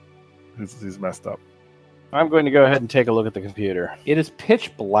 I'm like, he's messed up. I'm going to go ahead and take a look at the computer. It is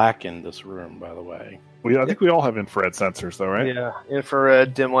pitch black in this room, by the way. I think we all have infrared sensors, though, right? Yeah.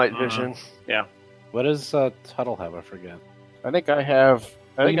 Infrared, dim light vision. What does Tuttle have? I forget. I think I have.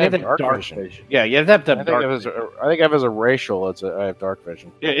 I think I have dark vision. Yeah, you have to have I think dark I have vision. I think I have as a racial. I have dark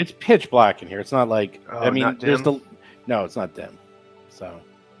vision. Yeah, it's pitch black in here. It's not like Oh, I mean, not there's dim? no, it's not dim. So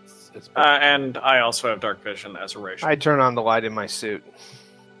it's And I also have dark vision as a racial. I turn on the light in my suit.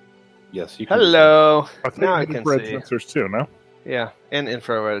 yes, you can. Hello. I think Now we I have can infrared see. sensors too. No. Yeah, and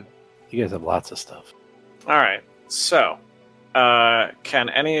infrared. You guys have lots of stuff. All right. So, can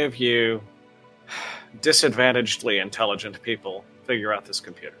any of you disadvantagedly intelligent people figure out this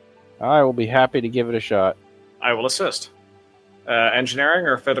computer? I will be happy to give it a shot. I will assist. Engineering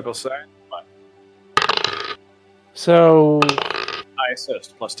or physical science? So I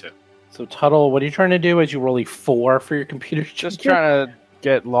assist, +2. So Tuttle, what are you trying to do as you roll a 4 for your computer? Just trying to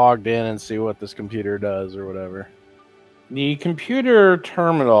get logged in and see what this computer does or whatever. The computer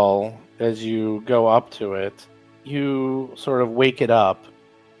terminal, as you go up to it, you sort of wake it up,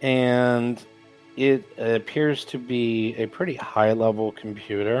 and it appears to be a pretty high-level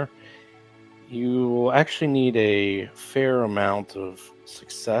computer. You will actually need a fair amount of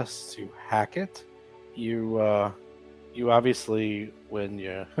success to hack it. You obviously, when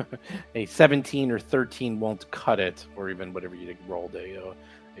you a 17 or 13 won't cut it, or even whatever you rolled a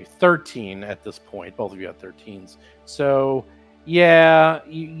 13 at this point. Both of you have 13s. So, yeah,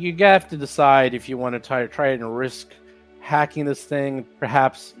 you have to decide if you want to try and risk hacking this thing,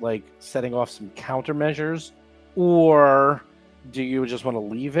 perhaps like setting off some countermeasures, or do you just want to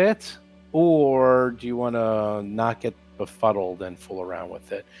leave it, or do you want to not get befuddled and fool around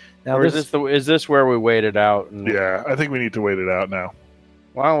with it? Now, or is this where we wait it out? Yeah, I think we need to wait it out now.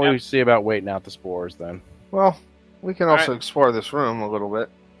 Why don't we see about waiting out the spores then? Well, we can also explore this room a little bit.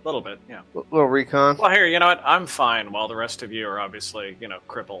 A little bit, yeah. Little recon. Well, here, you know what? I'm fine while the rest of you are obviously,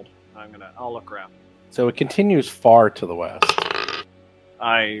 crippled. I'll look around. So it continues far to the west.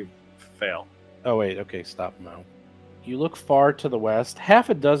 I fail. Oh, wait. Okay, stop, Mo. You look far to the west. Half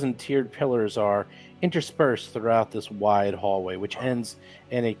a dozen tiered pillars are interspersed throughout this wide hallway, which ends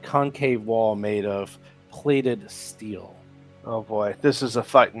in a concave wall made of plated steel. Oh boy, this is a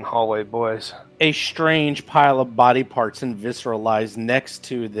fighting hallway, boys. A strange pile of body parts and viscera lies next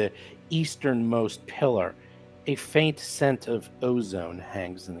to the easternmost pillar. A faint scent of ozone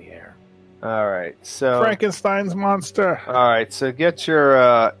hangs in the air. All right, so Frankenstein's monster. All right, so get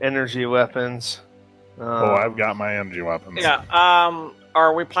your energy weapons. I've got my energy weapons. Yeah.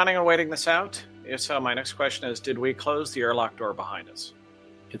 Are we planning on waiting this out? If so, my next question is: did we close the airlock door behind us?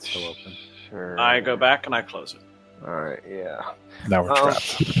 It's still open. Sure. I go back and I close it. All right, yeah. Now we're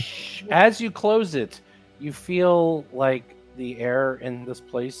trapped. As you close it, you feel like the air in this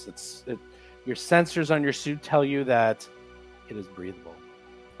place. Your sensors on your suit tell you that it is breathable.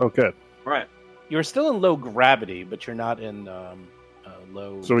 Oh, good. Right. You're still in low gravity, but you're not in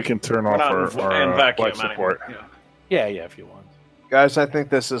low. So we can turn off our life support. Yeah, if you want. Guys, I think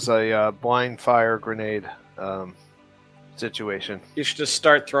this is a blind fire grenade situation. You should just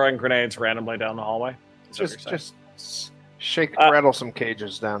start throwing grenades randomly down the hallway. Just rattle some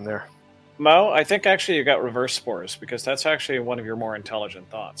cages down there. Mo, I think actually you got reverse spores, because that's actually one of your more intelligent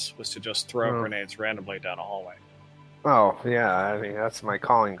thoughts, was to just throw grenades randomly down a hallway. Oh, yeah, I mean, that's my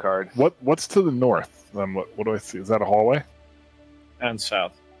calling card. What's to the north? Then what do I see? Is that a hallway? And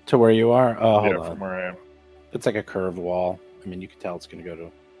south. To where you are? Hold on. From where I am. It's like a curved wall. I mean, you can tell it's going to go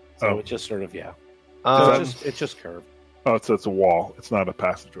to... So it's just sort of, it's just curved. Oh, so it's a wall. It's not a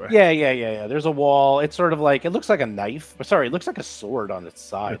passageway. Yeah. There's a wall. It's sort of like, it looks like a knife. Sorry, it looks like a sword on its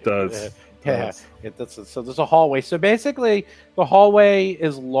side. It does. So there's a hallway. So basically, the hallway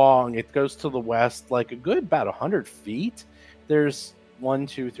is long. It goes to the west, like a good about 100 feet. There's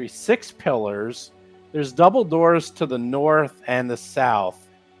 6 pillars. There's double doors to the north and the south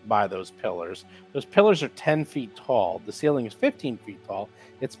by those pillars. Those pillars are 10 feet tall. The ceiling is 15 feet tall.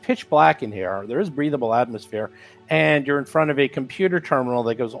 It's pitch black in here. There is breathable atmosphere. And you're in front of a computer terminal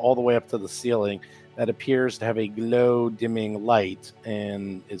that goes all the way up to the ceiling that appears to have a glow-dimming light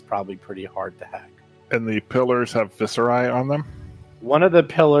and is probably pretty hard to hack. And the pillars have viscera on them? One of the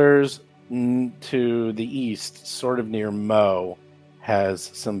pillars to the east, sort of near Mo,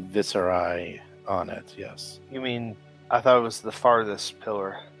 has some viscera on it, yes. You mean, I thought it was the farthest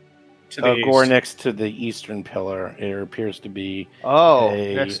pillar. Gore next to the eastern pillar. There appears to be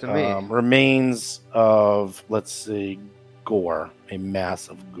next to me. Remains of, let's see, gore. A mass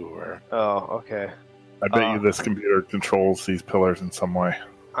of gore. Oh, okay. I bet you this computer controls these pillars in some way.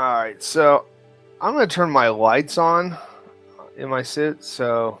 All right, so I'm going to turn my lights on in my suit.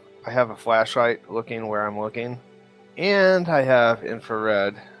 So I have a flashlight looking where I'm looking. And I have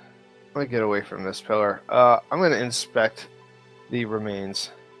infrared. Let me get away from this pillar. I'm going to inspect the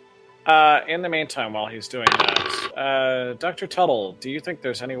remains. In the meantime, while he's doing that, Dr. Tuttle, do you think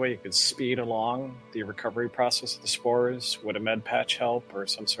there's any way you could speed along the recovery process of the spores? Would a med patch help, or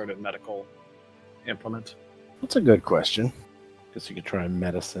some sort of medical implement? That's a good question. Guess you could try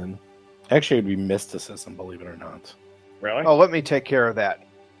medicine. Actually, it'd be mysticism, believe it or not. Really? Oh, let me take care of that.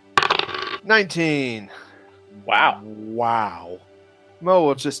 19. Wow. Mo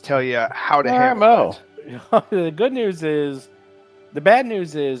will just tell you how to handle it. The good news is... The bad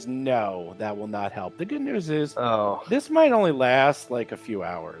news is, no, that will not help. The good news is, this might only last like a few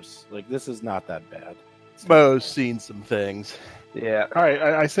hours. Like, this is not that bad. Mo's seen some things. Yeah. All right,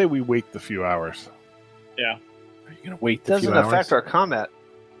 I say we wait the few hours. Yeah. Are you going to wait the few hours? Doesn't affect our combat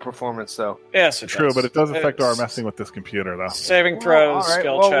performance, though. Yes, it True, does. but it does affect our messing with this computer, though. Saving throws,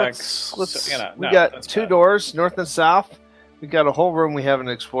 skill checks. We got 2 doors, north and south. We got a whole room we haven't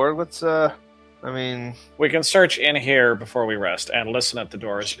explored. We can search in here before we rest and listen at the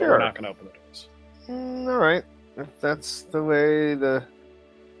doors, but we're not going to open the doors. All right. If that's the way you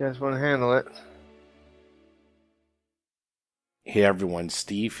guys want to handle it. Hey everyone,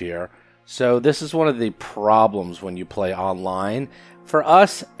 Steve here. So this is one of the problems when you play online. For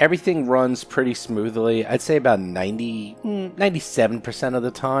us, everything runs pretty smoothly. I'd say about 97% of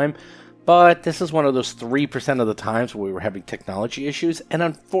the time. But this is one of those 3% of the times where we were having technology issues, and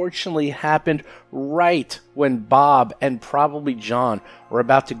unfortunately happened right when Bob and probably John were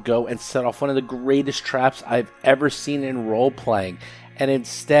about to go and set off one of the greatest traps I've ever seen in role-playing. And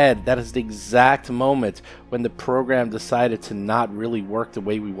instead, that is the exact moment when the program decided to not really work the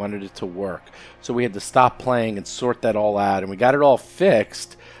way we wanted it to work. So we had to stop playing and sort that all out, and we got it all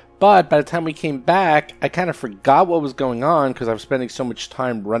fixed. But by the time we came back, I kind of forgot what was going on because I was spending so much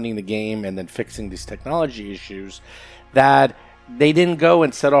time running the game and then fixing these technology issues that they didn't go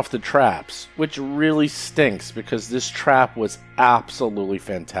and set off the traps, which really stinks because this trap was absolutely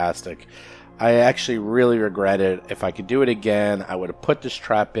fantastic. I actually really regret it. If I could do it again, I would have put this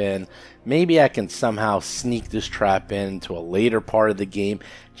trap in. Maybe I can somehow sneak this trap into a later part of the game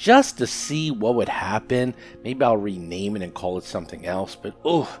just to see what would happen. Maybe I'll rename it and call it something else. But,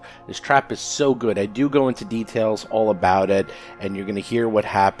 this trap is so good. I do go into details all about it, and you're going to hear what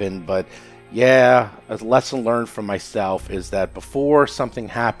happened. But, yeah, a lesson learned from myself is that before something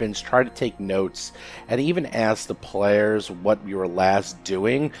happens, try to take notes and even ask the players what you were last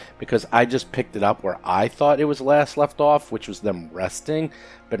doing, because I just picked it up where I thought it was last left off, which was them resting,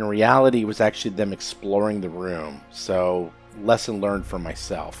 but in reality it was actually them exploring the room. So, lesson learned from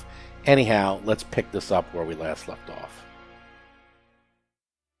myself. Anyhow, let's pick this up where we last left off.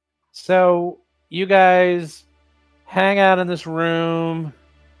 So, you guys hang out in this room.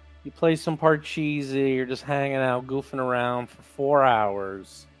 You play some Parcheesi, you're just hanging out, goofing around for 4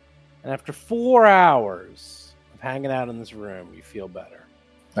 hours. And after 4 hours of hanging out in this room, you feel better.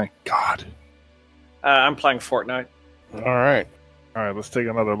 Thank God. I'm playing Fortnite. All right, let's take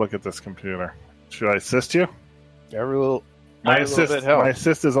another look at this computer. Should I assist you? My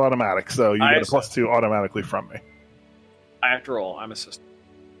assist is automatic, so you get a +2 automatically from me. I have to roll. I'm assistant.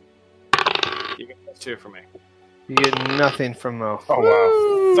 You get +2 from me. You get nothing from the...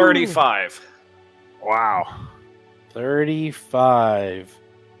 Oh, wow. 35. Wow. 35.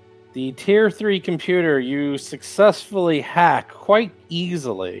 The Tier 3 computer you successfully hack quite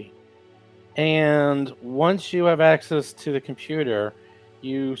easily. And once you have access to the computer,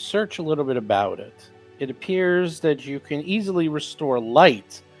 you search a little bit about it. It appears that you can easily restore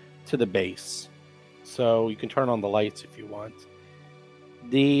light to the base. So you can turn on the lights if you want.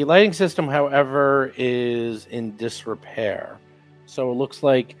 The lighting system, however, is in disrepair. So it looks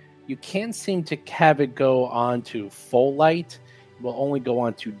like you can't seem to have it go on to full light. It will only go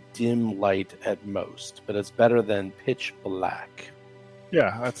on to dim light at most. But it's better than pitch black.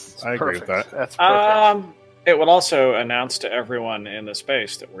 Yeah, I agree with that. That's perfect. It would also announce to everyone in the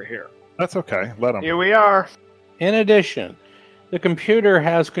space that we're here. That's okay. Let them. Here we are. In addition, the computer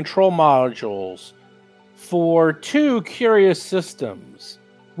has control modules for 2 curious systems.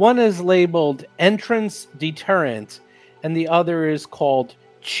 One is labeled Entrance Deterrent, and the other is called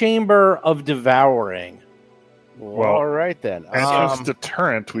Chamber of Devouring. Well, all right then. Entrance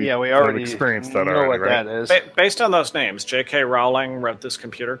Deterrent. We already experienced that know already, what right? that is. Based on those names, J.K. Rowling wrote this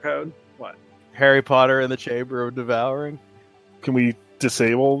computer code. What? Harry Potter and the Chamber of Devouring. Can we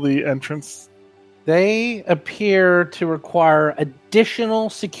disable the entrance? They appear to require additional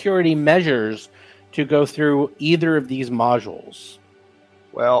security measures to go through either of these modules.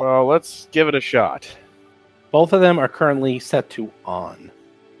 Well, let's give it a shot. Both of them are currently set to on.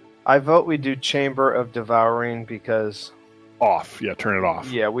 I vote we do Chamber of Devouring because... Off. Yeah, turn it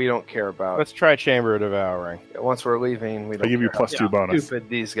off. Yeah, we don't care about Let's try Chamber of Devouring. Once we're leaving, we don't I give you care +2 bonus. how stupid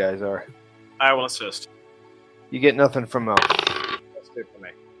these guys are. I will assist. You get nothing from Mel. That's good for me.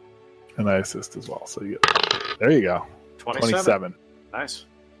 And I assist as well. So there you go. 27. Nice.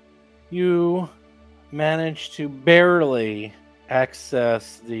 You manage to barely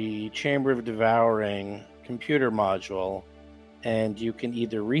access the Chamber of Devouring computer module, and you can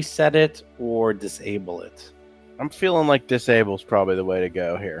either reset it or disable it. I'm feeling like disable's probably the way to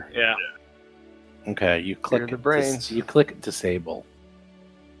go here. Yeah. Okay, you click the brains. you click disable,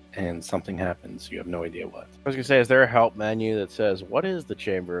 and something happens. You have no idea what. I was gonna say, is there a help menu that says what is the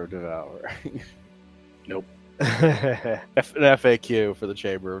Chamber of Devouring? Nope. An FAQ for the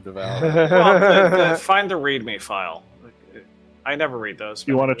Chamber of Devouring. Well, find the README file. I never read those.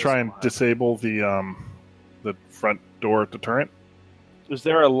 You want to try and disable the front door deterrent? Is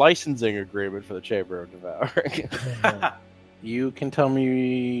there a licensing agreement for the Chamber of Devouring? You can tell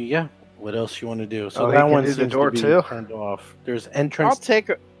me, yeah, what else you want to do. So Oh, that he one can do the seems door to be too? turned off. There's I'll entrance. take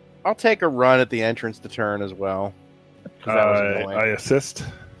a run at the entrance to turn as well. 'Cause that was annoying. I assist.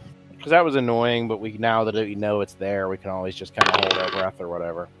 Because that was annoying, but now that we know it's there, we can always just kind of hold our breath or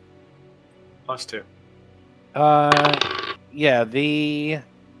whatever. +2. Yeah,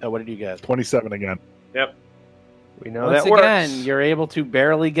 what did you get? 27 again. Yep. We know Once that again, works. you're able to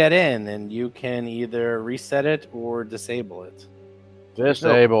barely get in, and you can either reset it or disable it.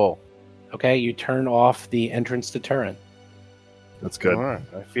 Disable. Okay, you turn off the entrance deterrent. That's good. All right.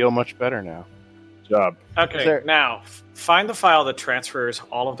 I feel much better now. Job. Okay, now find the file that transfers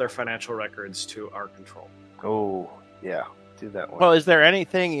all of their financial records to our control. Oh, yeah. Do that one. Well, is there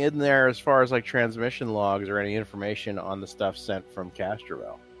anything in there as far as like transmission logs or any information on the stuff sent from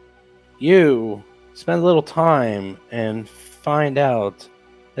Castrovel? You spend a little time and find out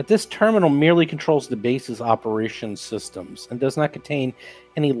that this terminal merely controls the base's operation systems and does not contain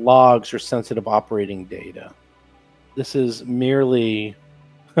any logs or sensitive operating data. This is merely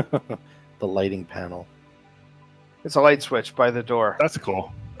the lighting panel. It's a light switch by the door. That's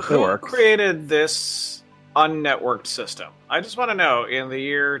cool. Who created this unnetworked system? I just want to know, in the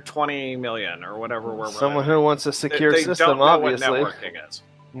year 20 million or whatever we're Someone running, who wants a secure they system, don't know obviously. what networking is.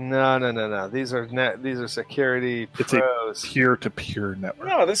 No. These are security It's a pros. peer-to-peer network.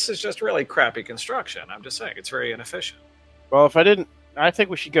 No, this is just really crappy construction. I'm just saying, it's very inefficient. Well, I think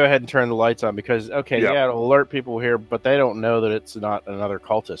we should go ahead and turn the lights on because, Yeah. it'll alert people here, but they don't know that it's not another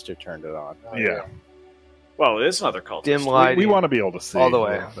cultist who turned it on. Yeah. Well, it is another cultist. Dim light. We want to be able to see All the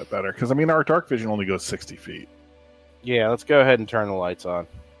way. a little bit better. Because, I mean, our dark vision only goes 60 feet. Yeah, let's go ahead and turn the lights on.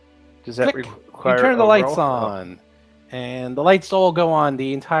 Does that Click. require You turn the a lights roll? on, and the lights all go on.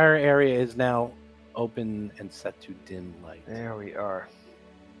 The entire area is now open and set to dim light. There we are.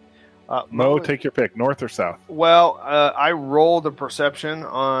 Mo, take your pick, north or south? Well, I rolled a perception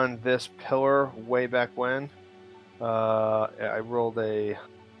on this pillar way back when. I rolled a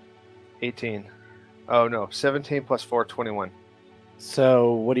 18. Oh, no. 17 plus 4, 21.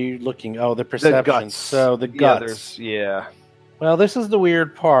 So, what are you looking? Oh, the perception. guts. So, the Yeah, guts. yeah. Well, this is the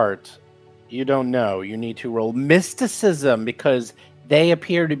weird part. You don't know. You need to roll mysticism because they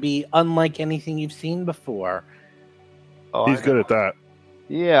appear to be unlike anything you've seen before. Oh, He's I good know. at that.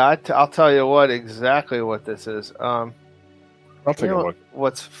 Yeah, I'll tell you exactly what this is. I'll take a look.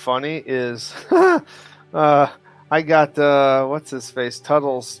 What's funny is I got what's his face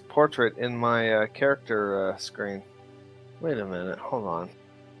Tuttle's portrait in my character screen. Wait a minute, hold on.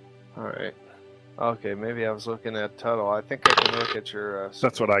 All right, okay, maybe I was looking at Tuttle. I think I can look at your.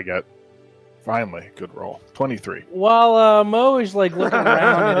 That's what I get. Finally, good roll. 23. While Mo is like looking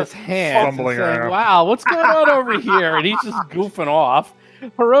around at his hands Fumbling and saying, around. "Wow, what's going on over here?" and he's just goofing off.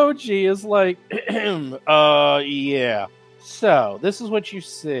 Hiroji is like, yeah. So, this is what you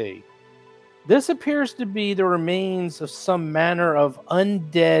see. This appears to be the remains of some manner of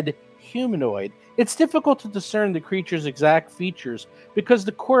undead humanoid. It's difficult to discern the creature's exact features because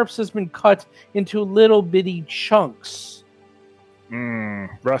the corpse has been cut into little bitty chunks.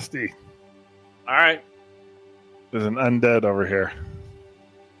 Rusty. All right. There's an undead over here.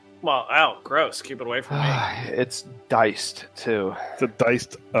 Well, ow, gross. Keep it away from me. It's diced too. It's a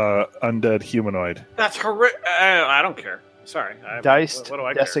diced undead humanoid. That's horrific. I don't care. Sorry. Diced, what do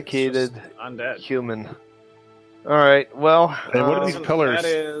I care? It's desiccated, just undead. human. All right. Well, And what do these That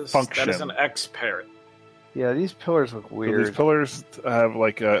pillars function? That is an X-parrot. yeah, these pillars look Do weird. these pillars have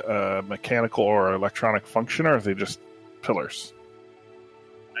like a mechanical or electronic function, or are they just pillars?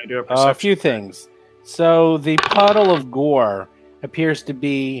 I do a perception. A few things. So the puddle of gore appears to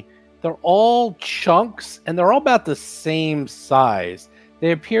be, they're all chunks and they're all about the same size.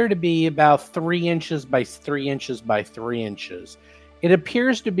 They appear to be about 3 inches by 3 inches by 3 inches. It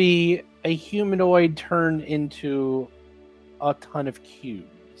appears to be a humanoid turned into a ton of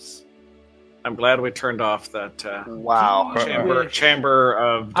cubes. I'm glad we turned off that Wow. chamber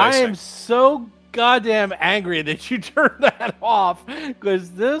of I dicing. am so goddamn angry that you turned that off because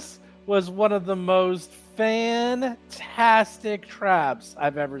this was one of the most fantastic traps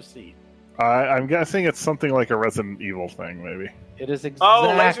I've ever seen. I'm guessing it's something like a Resident Evil thing, maybe. It is laser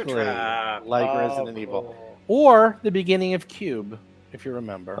exactly trap. like Oh, Resident Evil. cool. Or the beginning of Cube, if you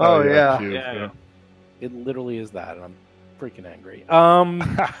remember. Oh, yeah. cute, Yeah. It literally is that, and I'm freaking angry.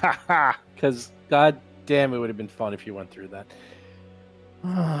 yeah. Because god damn, it would have been fun if you went through that.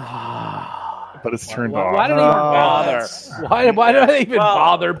 But it's turned why, off. why did I even bother? that's- Why did I even Well,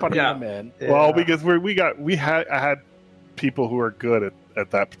 bother putting yeah. them in? Well, Yeah. because I had people who are good at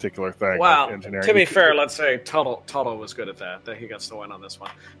that particular thing. Well, like engineering. to be fair, let's say Tuttle was good at that. That he gets the win on this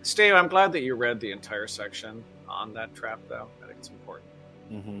one. Steve, I'm glad that you read the entire section on that trap, though. I think it's important.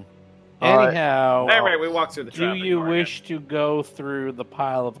 Mm-hmm. All right. Anyhow, Anyway, we walked through the do trap. you ignore it. wish to go through the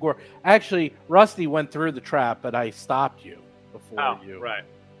pile of gore? Actually, Rusty went through the trap, but I stopped you before Oh, you, right.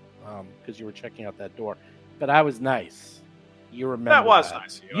 because you were checking out that door. But I was nice. You remember That was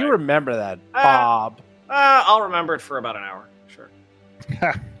nice of you. You remember that, Uh, Bob? I'll remember it for about an hour. Sure.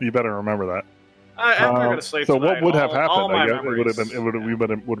 you better remember that. After I go to sleep so tonight, what would have all happened? my I guess memories- we would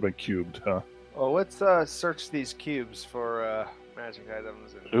have been cubed, huh? Well, let's search these cubes for magic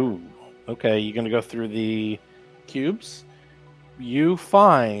items. And... Ooh. Okay, you're gonna go through the cubes. You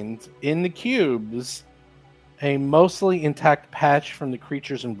find in the cubes a mostly intact patch from the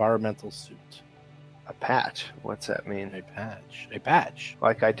creature's environmental suit. A patch? What's that mean? A patch. A patch.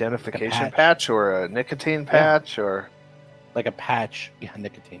 Like identification patch. patch or a nicotine patch or... Like a patch. Yeah,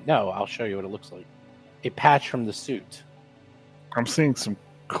 nicotine. No, I'll show you what it looks like. A patch from the suit. I'm seeing some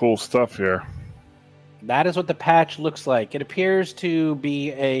cool stuff here. That is what the patch looks like. It appears to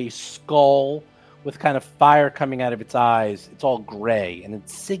be a skull with kind of fire coming out of its eyes. It's all gray, an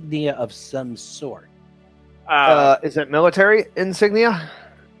insignia of some sort. Is it military insignia?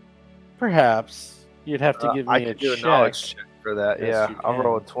 Perhaps. You'd have to give me I a could do a check. knowledge check for that. Yes, yeah, you I'll can.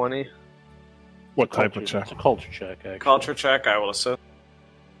 roll a 20. What type of check? It's a culture check, actually. Culture check, I will assist.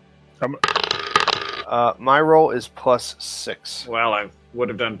 My roll is +6. Well, I would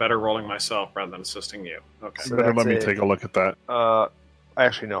have done better rolling myself rather than assisting you. Okay. So Better let me that's take a look at that.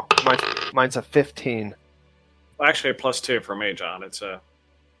 Actually, no. Mine's a 15. Well, actually, a +2 for me, John. It's a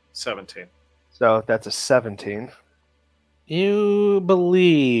 17. So that's a 17. You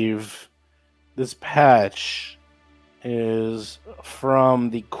believe this patch is from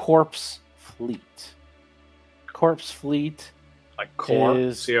the Corpse Fleet. Corpse Fleet. Like core,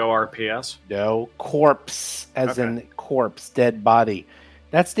 Is- C-O-R-P-S. No, corpse, as Okay. in corpse, dead body.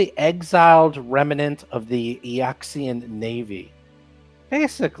 That's the exiled remnant of the Eoxian Navy.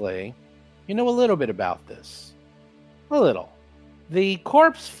 Basically, you know a little bit about this. A little. The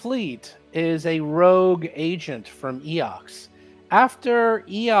Corpse Fleet is a rogue agent from Eox. After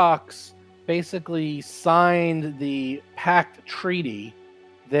Eox basically signed the Pact Treaty,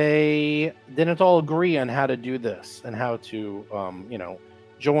 they didn't all agree on how to do this and how to,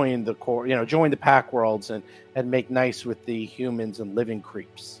 join the Pack Worlds and make nice with the humans and living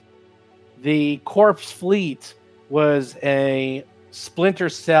creeps. The Corpse Fleet was a splinter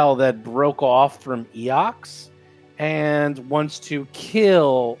cell that broke off from Eox and wants to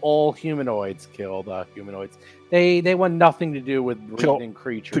kill all humanoids. They want nothing to do with breathing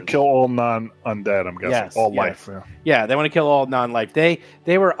creatures. To kill all non-undead, I'm guessing. Yes, all yes. life. Yeah. Yeah, they want to kill all non-life. They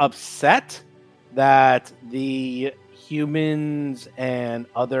were upset that the humans and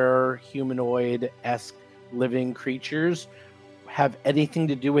other humanoid-esque living creatures have anything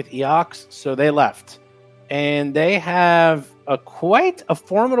to do with Eox, so they left. And they have quite a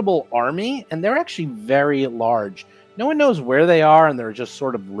formidable army, and they're actually very large. No one knows where they are, and they're just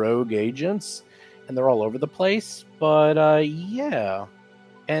sort of rogue agents, and they're all over the place. But yeah,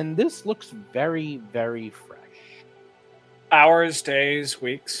 and this looks very, very fresh. Hours, days,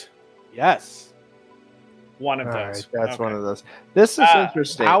 weeks. Yes, One of All those. right, that's Okay. one of those. This is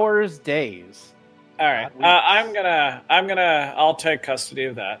interesting. hours, days. All right. I'll take custody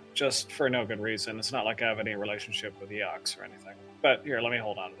of that just for no good reason. It's not like I have any relationship with Eox or anything. But here, let me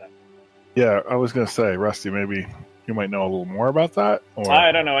hold on to that. Yeah, I was going to say, Rusty, maybe you might know a little more about that. Or...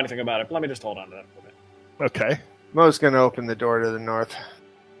 I don't know anything about it, but let me just hold on to that for a bit. Okay. Mo's going to open the door to the north.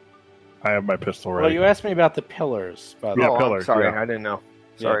 I have my pistol Well, ready. you asked me about the pillars. By the Yeah, way. I'm pillars, sorry, yeah. I didn't know.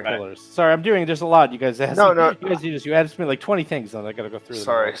 Yeah, Sorry. pillars. Sorry, I'm doing. There's a lot. You guys asked. No, me, no. You guys you asked me like 20 things, and I got to go through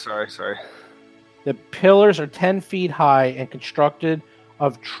them. Sorry. The pillars are 10 feet high and constructed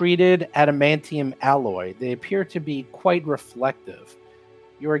of treated adamantium alloy. They appear to be quite reflective.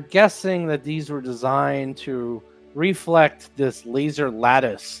 You are guessing that these were designed to reflect this laser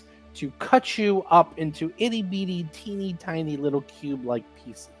lattice to cut you up into itty-bitty, teeny-tiny little cube-like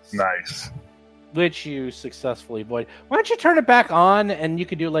pieces. Nice. Which you successfully avoid. Why don't you turn it back on and you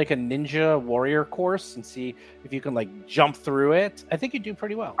could do like a ninja warrior course and see if you can like jump through it? I think you do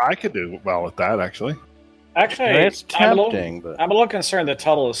pretty well. I could do well with that, actually. Actually, It's I'm tempting, but a little concerned that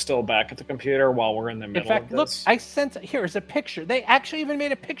Tuttle is still back at the computer while we're in the middle in fact, of look, this. I sent here's a picture. They actually even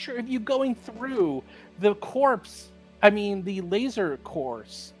made a picture of you going through the the laser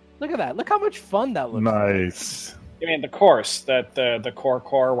course. Look at that. Look how much fun that looks. Nice. You mean the course that the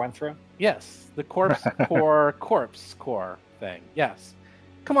core went through? Yes, the corpse core thing. Yes.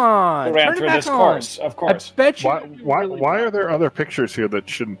 Come on. We ran turn it through back this on. course, of course. I bet you. Why are there other pictures here that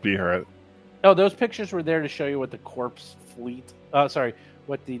shouldn't be here? Oh, those pictures were there to show you what the corpse fleet.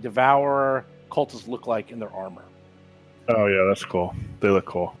 What the Devourer cultists look like in their armor. Oh yeah, that's cool. They look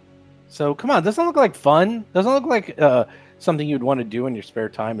cool. So come on, doesn't look like fun. Doesn't look like something you'd want to do in your spare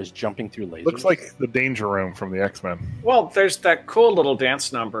time is jumping through lasers. Looks like the Danger Room from the X-Men. Well, there's that cool little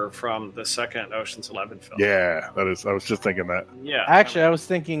dance number from the second Ocean's 11 film. Yeah, that is. I was just thinking that. Yeah. Actually, I was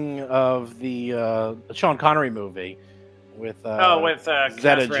thinking of the Sean Connery movie with with Zeta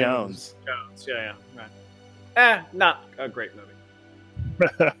Catherine Jones. Yeah, right. Not a great movie.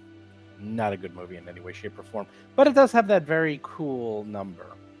 Not a good movie in any way, shape, or form. But it does have that very cool number.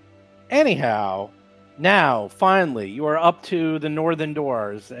 Anyhow, now, finally, you are up to the northern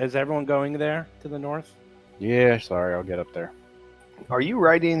doors. Is everyone going there to the north? Yeah, sorry, I'll get up there. Are you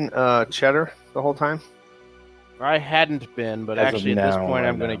riding Cheddar the whole time? I hadn't been, but As of actually at this now, point, I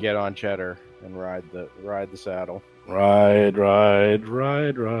I'm going to know. get on Cheddar and ride the saddle. Ride.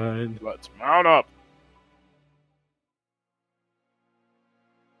 Let's mount up.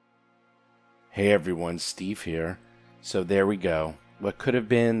 Hey everyone, Steve here. So there we go. What could have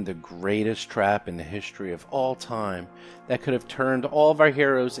been the greatest trap in the history of all time that could have turned all of our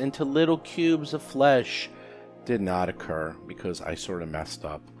heroes into little cubes of flesh did not occur because I sort of messed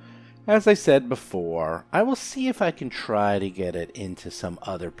up. As I said before, I will see if I can try to get it into some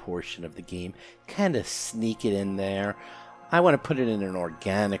other portion of the game, kind of sneak it in there. I want to put it in an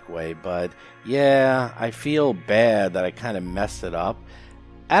organic way, but yeah, I feel bad that I kind of messed it up.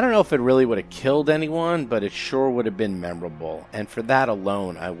 I don't know if it really would have killed anyone, but it sure would have been memorable, and for that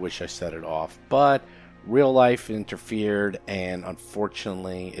alone, I wish I set it off. But real life interfered, and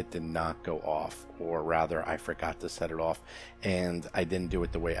unfortunately, it did not go off, or rather, I forgot to set it off, and I didn't do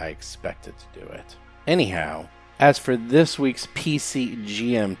it the way I expected to do it. Anyhow, as for this week's PC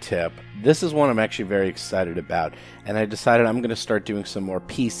GM tip, this is one I'm actually very excited about, and I decided I'm going to start doing some more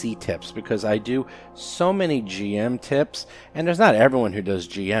PC tips because I do so many GM tips, and there's not everyone who does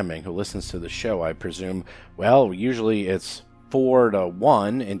GMing who listens to the show, I presume. Well, usually it's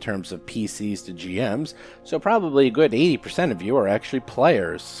 4-1 in terms of PCs to GMs, so probably a good 80% of you are actually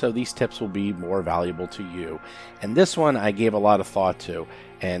players, so these tips will be more valuable to you. And this one I gave a lot of thought to,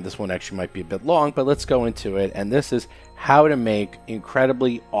 and this one actually might be a bit long, but let's go into it, and this is how to make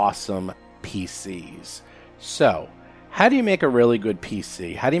incredibly awesome PCs. So, how do you make a really good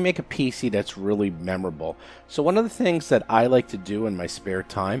PC? How do you make a PC that's really memorable? So one of the things that I like to do in my spare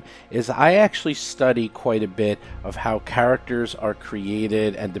time is I actually study quite a bit of how characters are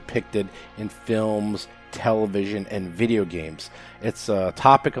created and depicted in films, television, and video games. It's a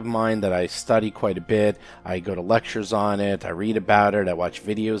topic of mine that I study quite a bit. I go to lectures on it, I read about it, I watch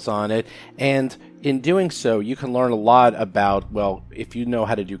videos on it, and in doing so, you can learn a lot about, well, if you know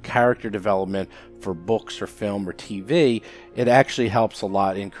how to do character development for books or film or TV, it actually helps a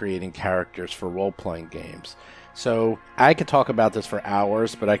lot in creating characters for role-playing games. So I could talk about this for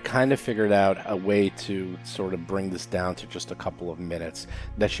hours, but I kind of figured out a way to sort of bring this down to just a couple of minutes.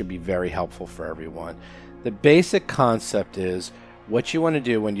 That should be very helpful for everyone. The basic concept is what you want to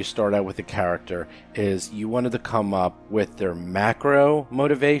do when you start out with a character is you wanted to come up with their macro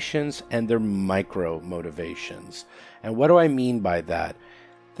motivations and their micro motivations. And what do I mean by that?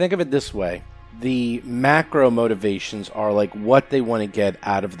 Think of it this way. The macro motivations are like what they want to get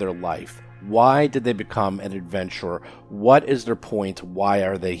out of their life. Why did they become an adventurer? What is their point? Why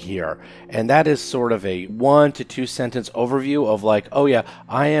are they here? And that is sort of a 1 to 2 sentence overview of like, oh yeah,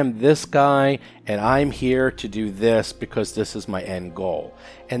 I am this guy and I'm here to do this because this is my end goal.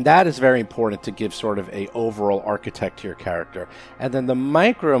 And that is very important to give sort of a overall architect to your character. And then the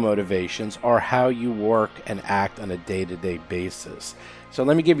micro motivations are how you work and act on a day-to-day basis. So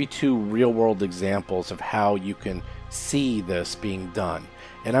let me give you 2 real-world examples of how you can see this being done.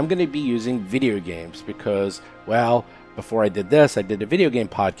 And I'm going to be using video games because, well, before I did this, I did a video game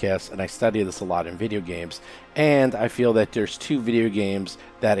podcast, and I study this a lot in video games. And I feel that there's 2 video games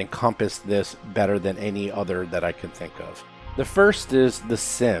that encompass this better than any other that I can think of. The first is The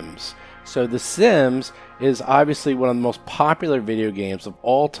Sims. So The Sims is obviously one of the most popular video games of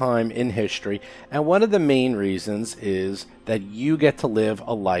all time in history, and one of the main reasons is that you get to live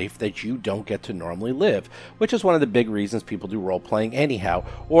a life that you don't get to normally live, which is one of the big reasons people do role-playing anyhow,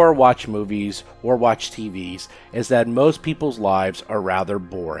 or watch movies, or watch TVs, is that most people's lives are rather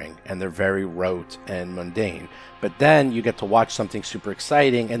boring, and they're very rote and mundane. But then you get to watch something super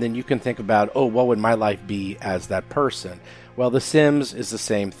exciting, and then you can think about, oh, what would my life be as that person? Well, The Sims is the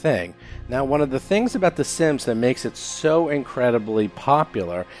same thing. Now, one of the things about The Sims that makes it so incredibly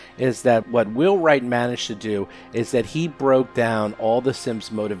popular is that what Will Wright managed to do is that he broke down all the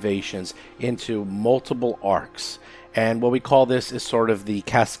Sims motivations into multiple arcs. And what we call this is sort of the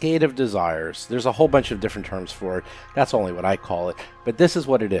cascade of desires. There's a whole bunch of different terms for it. That's only what I call it. But this is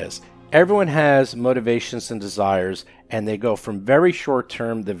what it is. Everyone has motivations and desires, and they go from very short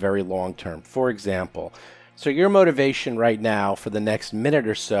term to very long term. For example, so your motivation right now for the next minute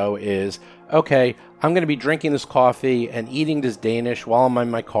or so is, okay, I'm going to be drinking this coffee and eating this Danish while I'm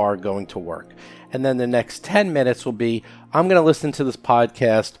in my car going to work. And then the next 10 minutes will be, I'm going to listen to this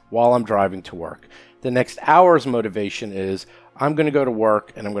podcast while I'm driving to work. The next hour's motivation is, I'm going to go to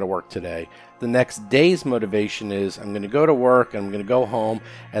work and I'm going to work today. The next day's motivation is, I'm going to go to work and I'm going to go home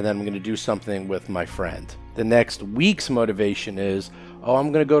and then I'm going to do something with my friend. The next week's motivation is,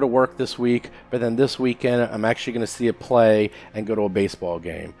 I'm going to go to work this week, but then this weekend I'm actually going to see a play and go to a baseball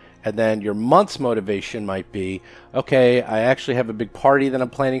game. And then your month's motivation might be, okay, I actually have a big party that I'm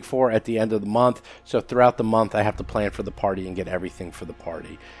planning for at the end of the month, so throughout the month I have to plan for the party and get everything for the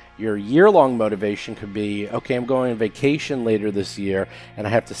party. Your year-long motivation could be, okay, I'm going on vacation later this year, and I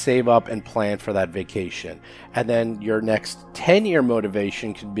have to save up and plan for that vacation. And then your next 10-year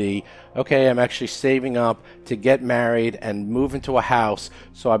motivation could be, okay, I'm actually saving up to get married and move into a house,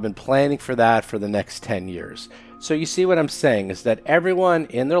 so I've been planning for that for the next 10 years. So you see what I'm saying is that everyone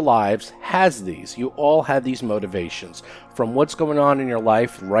in their lives has these. You all have these motivations, from what's going on in your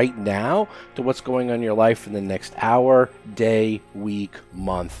life right now to what's going on in your life in the next hour, day, week,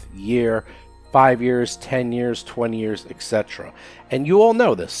 month, year, 5 years, 10 years, 20 years, etc. And you all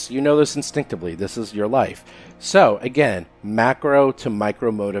know this. You know this instinctively. This is your life. So again, macro to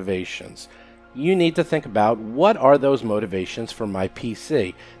micro motivations. You need to think about, what are those motivations for my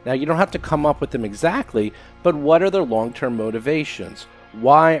PC? Now, you don't have to come up with them exactly, but what are their long-term motivations?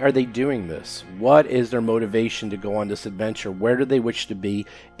 Why are they doing this? What is their motivation to go on this adventure? Where do they wish to be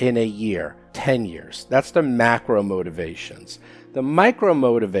in a year, 10 years? That's the macro motivations. The micro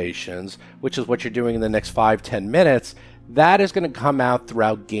motivations, which is what you're doing in the next 5-10 minutes, that is going to come out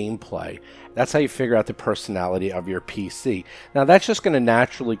throughout gameplay. That's how you figure out the personality of your PC. Now, that's just going to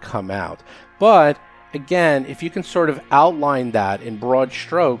naturally come out. But, again, if you can sort of outline that in broad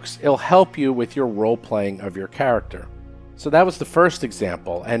strokes, it'll help you with your role-playing of your character. So that was the first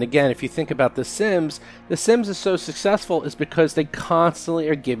example. And again, if you think about The Sims is so successful is because they constantly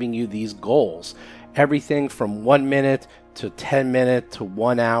are giving you these goals. Everything from 1 minute to 10 minute to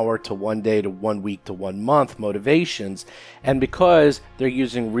 1 hour to 1 day to 1 week to 1 month motivations. And because they're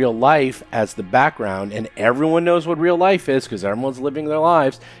using real life as the background, and everyone knows what real life is because everyone's living their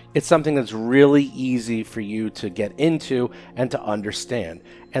lives, it's something that's really easy for you to get into and to understand.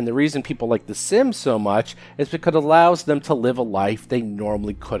 And the reason people like The Sims so much is because it allows them to live a life they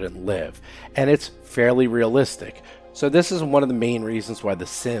normally couldn't live. And it's fairly realistic. So this is one of the main reasons why The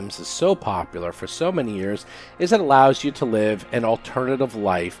Sims is so popular for so many years, is it allows you to live an alternative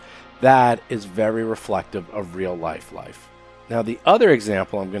life that is very reflective of real life. Now, the other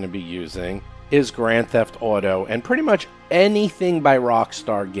example I'm going to be using is Grand Theft Auto and pretty much anything by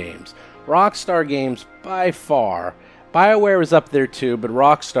Rockstar Games. Rockstar Games, by far, BioWare is up there too, but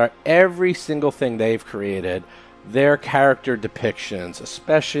Rockstar, every single thing they've created, their character depictions,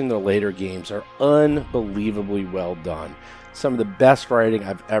 especially in the later games, are unbelievably well done. Some of the best writing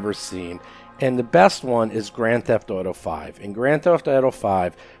I've ever seen. And the best one is Grand Theft Auto 5. In Grand Theft Auto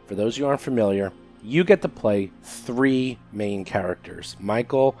 5, for those who aren't familiar, you get to play 3 main characters: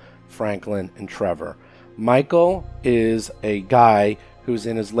 Michael, Franklin, and Trevor. Michael is a guy who's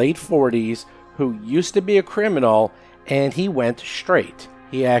in his late 40s who used to be a criminal, and he went straight.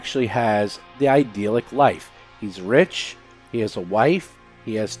 He actually has the idyllic life. He's rich, he has a wife,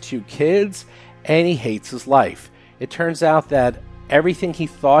 he has 2 kids, and he hates his life. It turns out that everything he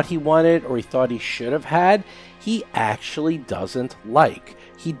thought he wanted or he thought he should have had, he actually doesn't like.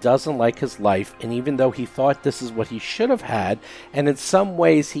 He doesn't like his life, and even though he thought this is what he should have had, and in some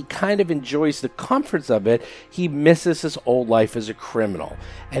ways he kind of enjoys the comforts of it, he misses his old life as a criminal,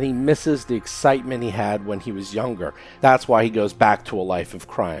 and he misses the excitement he had when he was younger. That's why he goes back to a life of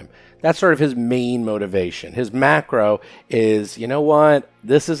crime. That's sort of his main motivation. His macro is, you know what,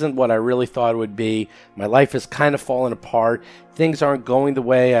 this isn't what I really thought it would be. My life is kind of falling apart. Things aren't going the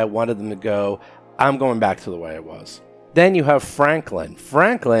way I wanted them to go. I'm going back to the way it was. Then you have Franklin.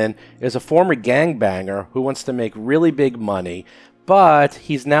 Franklin is a former gangbanger who wants to make really big money, but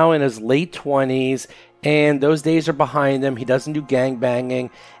he's now in his late 20s, and those days are behind him. He doesn't do gangbanging,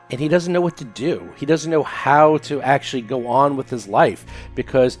 and he doesn't know what to do. He doesn't know how to actually go on with his life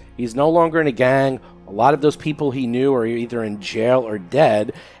because he's no longer in a gang. A lot of those people he knew are either in jail or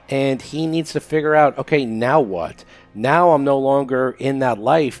dead, and he needs to figure out, okay, now what? Now I'm no longer in that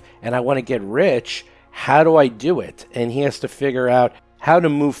life, and I want to get rich. How do I do it? And he has to figure out how to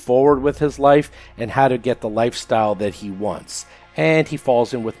move forward with his life and how to get the lifestyle that he wants. And he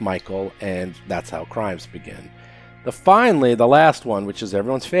falls in with Michael, and that's how crimes begin. Finally, the last one, which is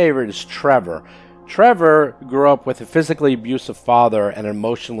everyone's favorite, is Trevor. Trevor grew up with a physically abusive father and an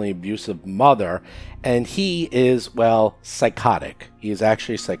emotionally abusive mother, and he is, well, psychotic. He is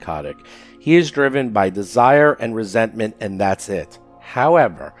actually psychotic. He is driven by desire and resentment, and that's it.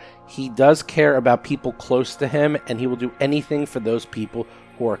 However, He does care about people close to him, and he will do anything for those people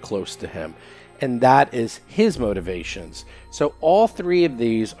who are close to him. And that is his motivations. So all three of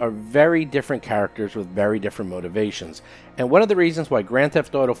these are very different characters with very different motivations. And one of the reasons why Grand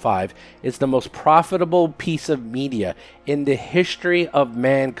Theft Auto V is the most profitable piece of media in the history of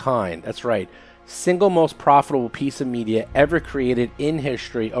mankind. That's right. Single most profitable piece of media ever created in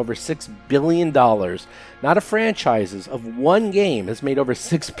history, over $6 billion, not of franchises, of one game has made over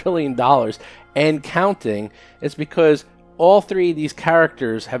 $6 billion and counting, is because all three of these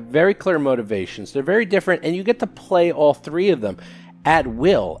characters have very clear motivations. They're very different, and you get to play all three of them at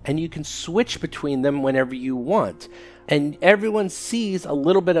will, and you can switch between them whenever you want. And everyone sees a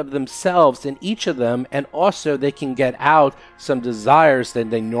little bit of themselves in each of them, and also they can get out some desires that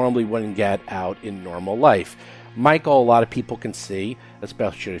they normally wouldn't get out in normal life. Michael, a lot of people can see,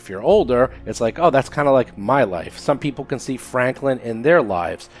 especially if you're older, it's like, oh, that's kind of like my life. Some people can see Franklin in their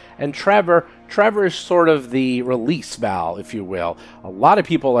lives. And Trevor is sort of the release valve, if you will. A lot of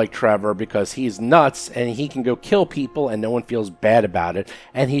people like Trevor because he's nuts and he can go kill people and no one feels bad about it.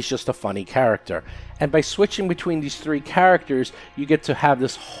 And he's just a funny character. And by switching between these three characters, you get to have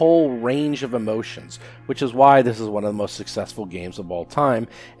this whole range of emotions, which is why this is one of the most successful games of all time,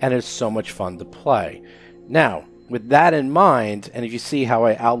 and it's so much fun to play. Now, with that in mind, and if you see how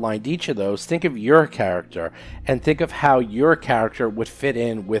I outlined each of those, think of your character and think of how your character would fit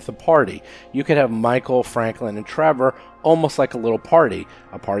in with a party. You could have Michael, Franklin, and Trevor almost like a little party,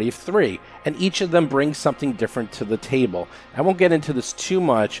 a party of three, and each of them brings something different to the table. I won't get into this too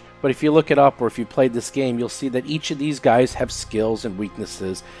much, but if you look it up or if you played this game, you'll see that each of these guys have skills and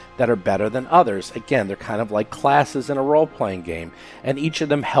weaknesses that are better than others. Again, they're kind of like classes in a role-playing game, and each of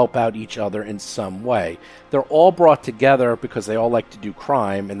them help out each other in some way. They're all brought together because they all like to do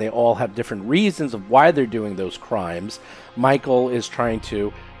crime, and they all have different reasons of why they're doing those crimes. Michael is trying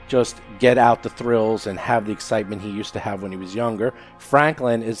to just get out the thrills and have the excitement he used to have when he was younger.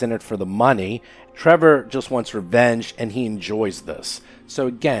 Franklin is in it for the money. Trevor just wants revenge, and he enjoys this. So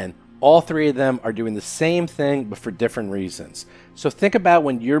again, all three of them are doing the same thing, but for different reasons. So think about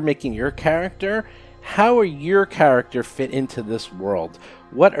when you're making your character, how are your character fit into this world?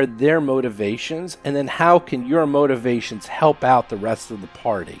 What are their motivations? And then how can your motivations help out the rest of the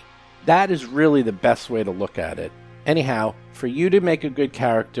party? That is really the best way to look at it. Anyhow, for you to make a good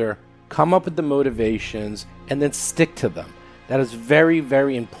character, come up with the motivations and then stick to them. That is very,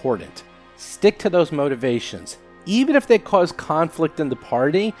 very important. Stick to those motivations, even if they cause conflict in the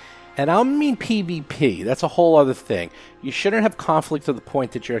party. And I don't mean PvP, that's a whole other thing. You shouldn't have conflict to the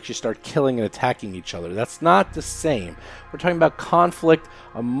point that you actually start killing and attacking each other. That's not the same. We're talking about conflict,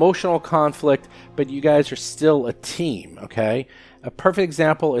 emotional conflict, but you guys are still a team, okay? A perfect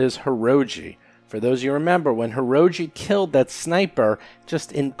example is Hiroji. For those of you who remember, when Hiroji killed that sniper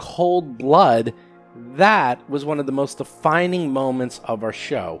just in cold blood, that was one of the most defining moments of our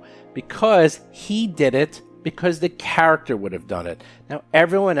show, because he did it because the character would have done it. Now,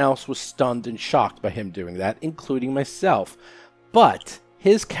 everyone else was stunned and shocked by him doing that, including myself. But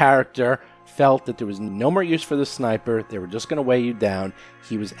his character felt that there was no more use for the sniper. They were just going to weigh you down.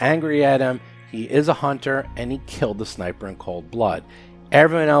 He was angry at him. He is a hunter, and he killed the sniper in cold blood.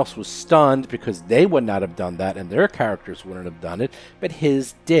 Everyone else was stunned because they would not have done that and their characters wouldn't have done it, but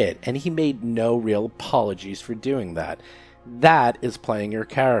his did, and he made no real apologies for doing that. That is playing your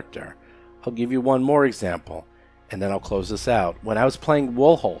character. I'll give you one more example, and then I'll close this out. When I was playing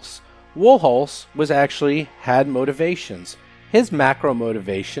Woolholz was actually had motivations. His macro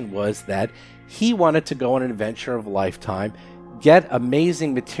motivation was that he wanted to go on an adventure of a lifetime, get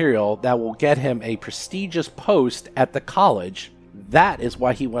amazing material that will get him a prestigious post at the college. That is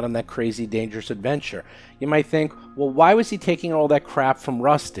why he went on that crazy, dangerous adventure. You might think, well, why was he taking all that crap from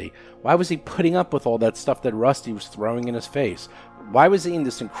Rusty? Why was he putting up with all that stuff that Rusty was throwing in his face? Why was he in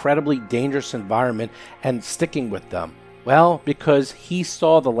this incredibly dangerous environment and sticking with them? Well, because he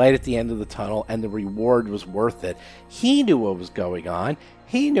saw the light at the end of the tunnel and the reward was worth it. He knew what was going on.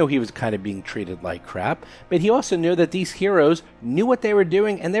 He knew he was kind of being treated like crap, but he also knew that these heroes knew what they were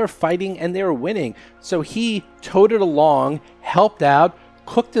doing and they were fighting and they were winning. So he toted along, helped out,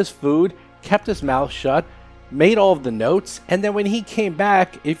 cooked his food, kept his mouth shut, made all of the notes, and then when he came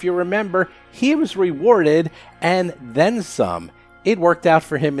back, if you remember, he was rewarded and then some. It worked out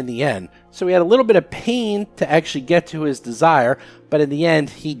for him in the end. So he had a little bit of pain to actually get to his desire, but in the end,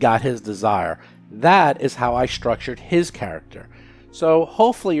 he got his desire. That is how I structured his character. So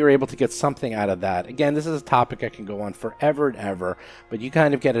hopefully you're able to get something out of that. Again, this is a topic I can go on forever and ever, but you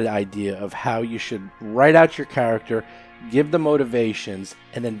kind of get an idea of how you should write out your character, give the motivations,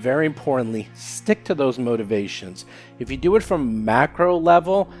 and then very importantly, stick to those motivations. If you do it from macro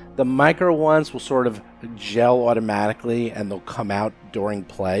level, the micro ones will sort of gel automatically and they'll come out during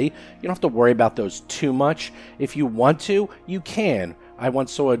play. You don't have to worry about those too much. If you want to, you can. I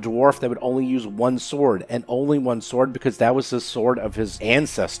once saw a dwarf that would only use one sword, and only one sword, because that was the sword of his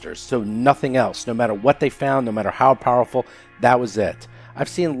ancestors. So nothing else. No matter what they found, no matter how powerful, that was it. I've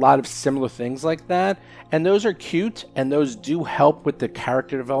seen a lot of similar things like that, and those are cute, and those do help with the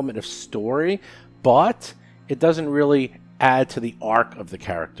character development of story, but it doesn't really add to the arc of the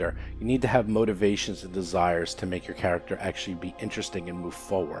character. You need to have motivations and desires to make your character actually be interesting and move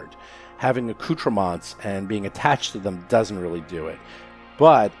forward. Having accoutrements and being attached to them doesn't really do it.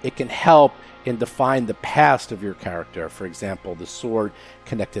 But it can help in define the past of your character. For example, the sword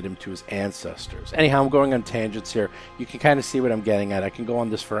connected him to his ancestors. Anyhow, I'm going on tangents here. You can kind of see what I'm getting at. I can go on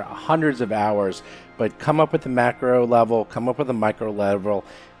this for hundreds of hours, but come up with the macro level, come up with a micro level,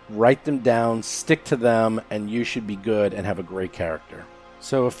 write them down, stick to them, and you should be good and have a great character.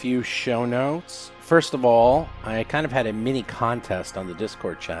 So a few show notes. First of all, I kind of had a mini contest on the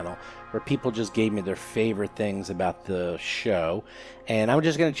Discord channel where people just gave me their favorite things about the show. And I'm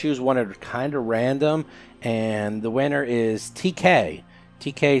just going to choose one that are kind of random. And the winner is TK.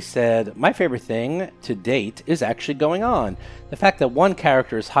 TK said, "My favorite thing to date is actually going on. The fact that one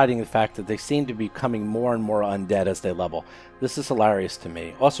character is hiding the fact that they seem to be becoming more and more undead as they level. This is hilarious to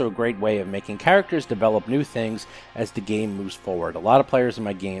me. Also a great way of making characters develop new things as the game moves forward. A lot of players in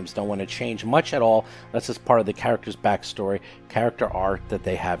my games don't want to change much at all. That's just part of the character's backstory, character arc that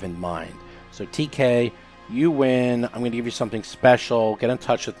they have in mind." So TK, you win. I'm going to give you something special. Get in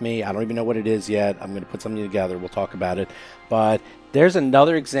touch with me. I don't even know what it is yet. I'm going to put something together. We'll talk about it. But there's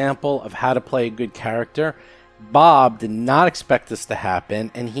another example of how to play a good character. Bob did not expect this to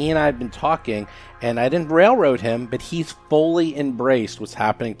happen, and he and I have been talking, and I didn't railroad him, but he's fully embraced what's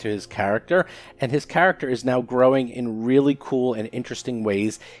happening to his character, and his character is now growing in really cool and interesting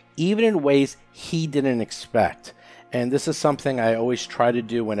ways, even in ways he didn't expect. And this is something I always try to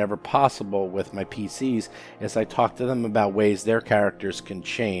do whenever possible with my PCs, is I talk to them about ways their characters can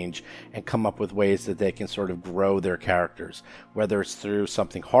change and come up with ways that they can sort of grow their characters, whether it's through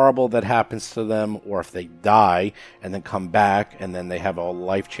something horrible that happens to them, or if they die and then come back and then they have a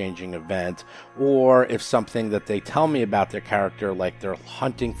life-changing event, or if something that they tell me about their character, like they're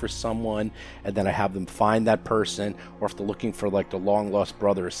hunting for someone and then I have them find that person, or if they're looking for like the long-lost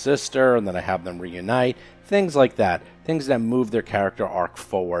brother or sister and then I have them reunite. Things like that. Things that move their character arc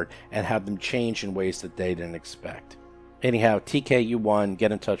forward and have them change in ways that they didn't expect. Anyhow, TK, you won.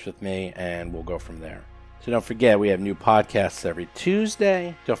 Get in touch with me and we'll go from there. So don't forget, we have new podcasts every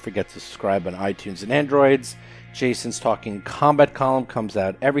Tuesday. Don't forget to subscribe on iTunes and Androids. Jason's Talking Combat column comes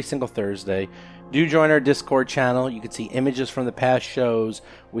out every single Thursday. Do join our Discord channel. You can see images from the past shows.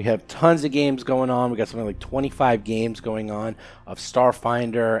 We have tons of games going on. We got something like 25 games going on of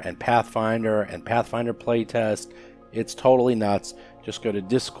Starfinder and Pathfinder playtest. It's totally nuts. Just go to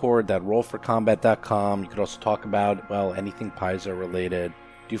discord.rollforcombat.com. You could also talk about, well, anything Paizo related.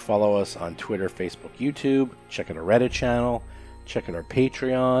 Do follow us on Twitter, Facebook, YouTube. Check out our Reddit channel. Check out our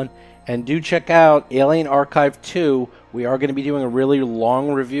Patreon. And do check out Alien Archive 2. We are going to be doing a really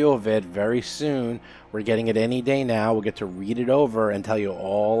long review of it very soon. We're getting it any day now. We'll get to read it over and tell you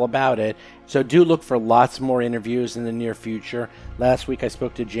all about it. So do look for lots more interviews in the near future. Last week I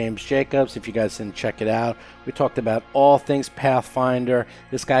spoke to James Jacobs. If you guys didn't check it out, we talked about all things Pathfinder.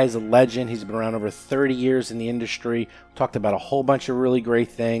 This guy is a legend. He's been around over 30 years in the industry. We talked about a whole bunch of really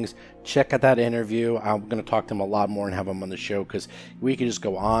great things. Check out that interview. I'm going to talk to him a lot more and have him on the show, because we could just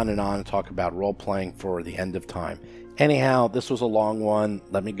go on and talk about role-playing for the end of time. Anyhow, this was a long one.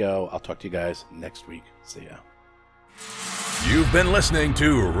 Let me go. I'll talk to you guys next week. See ya. You've been listening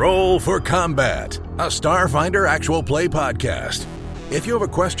to Roll for Combat, a Starfinder actual play podcast. If you have a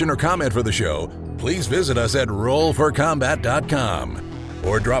question or comment for the show, please visit us at rollforcombat.com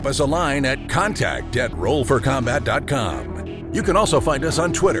or drop us a line at contact@rollforcombat.com. You can also find us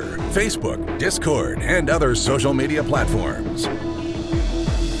on Twitter, Facebook, Discord, and other social media platforms.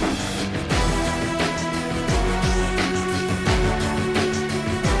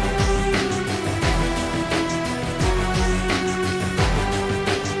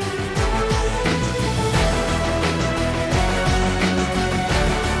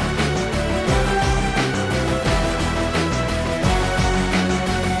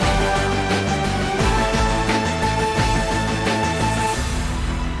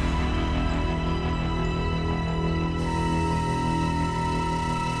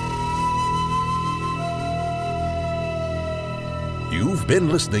 You've been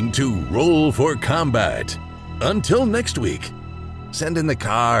listening to Roll for Combat. Until next week, send in the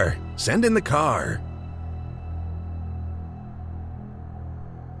car.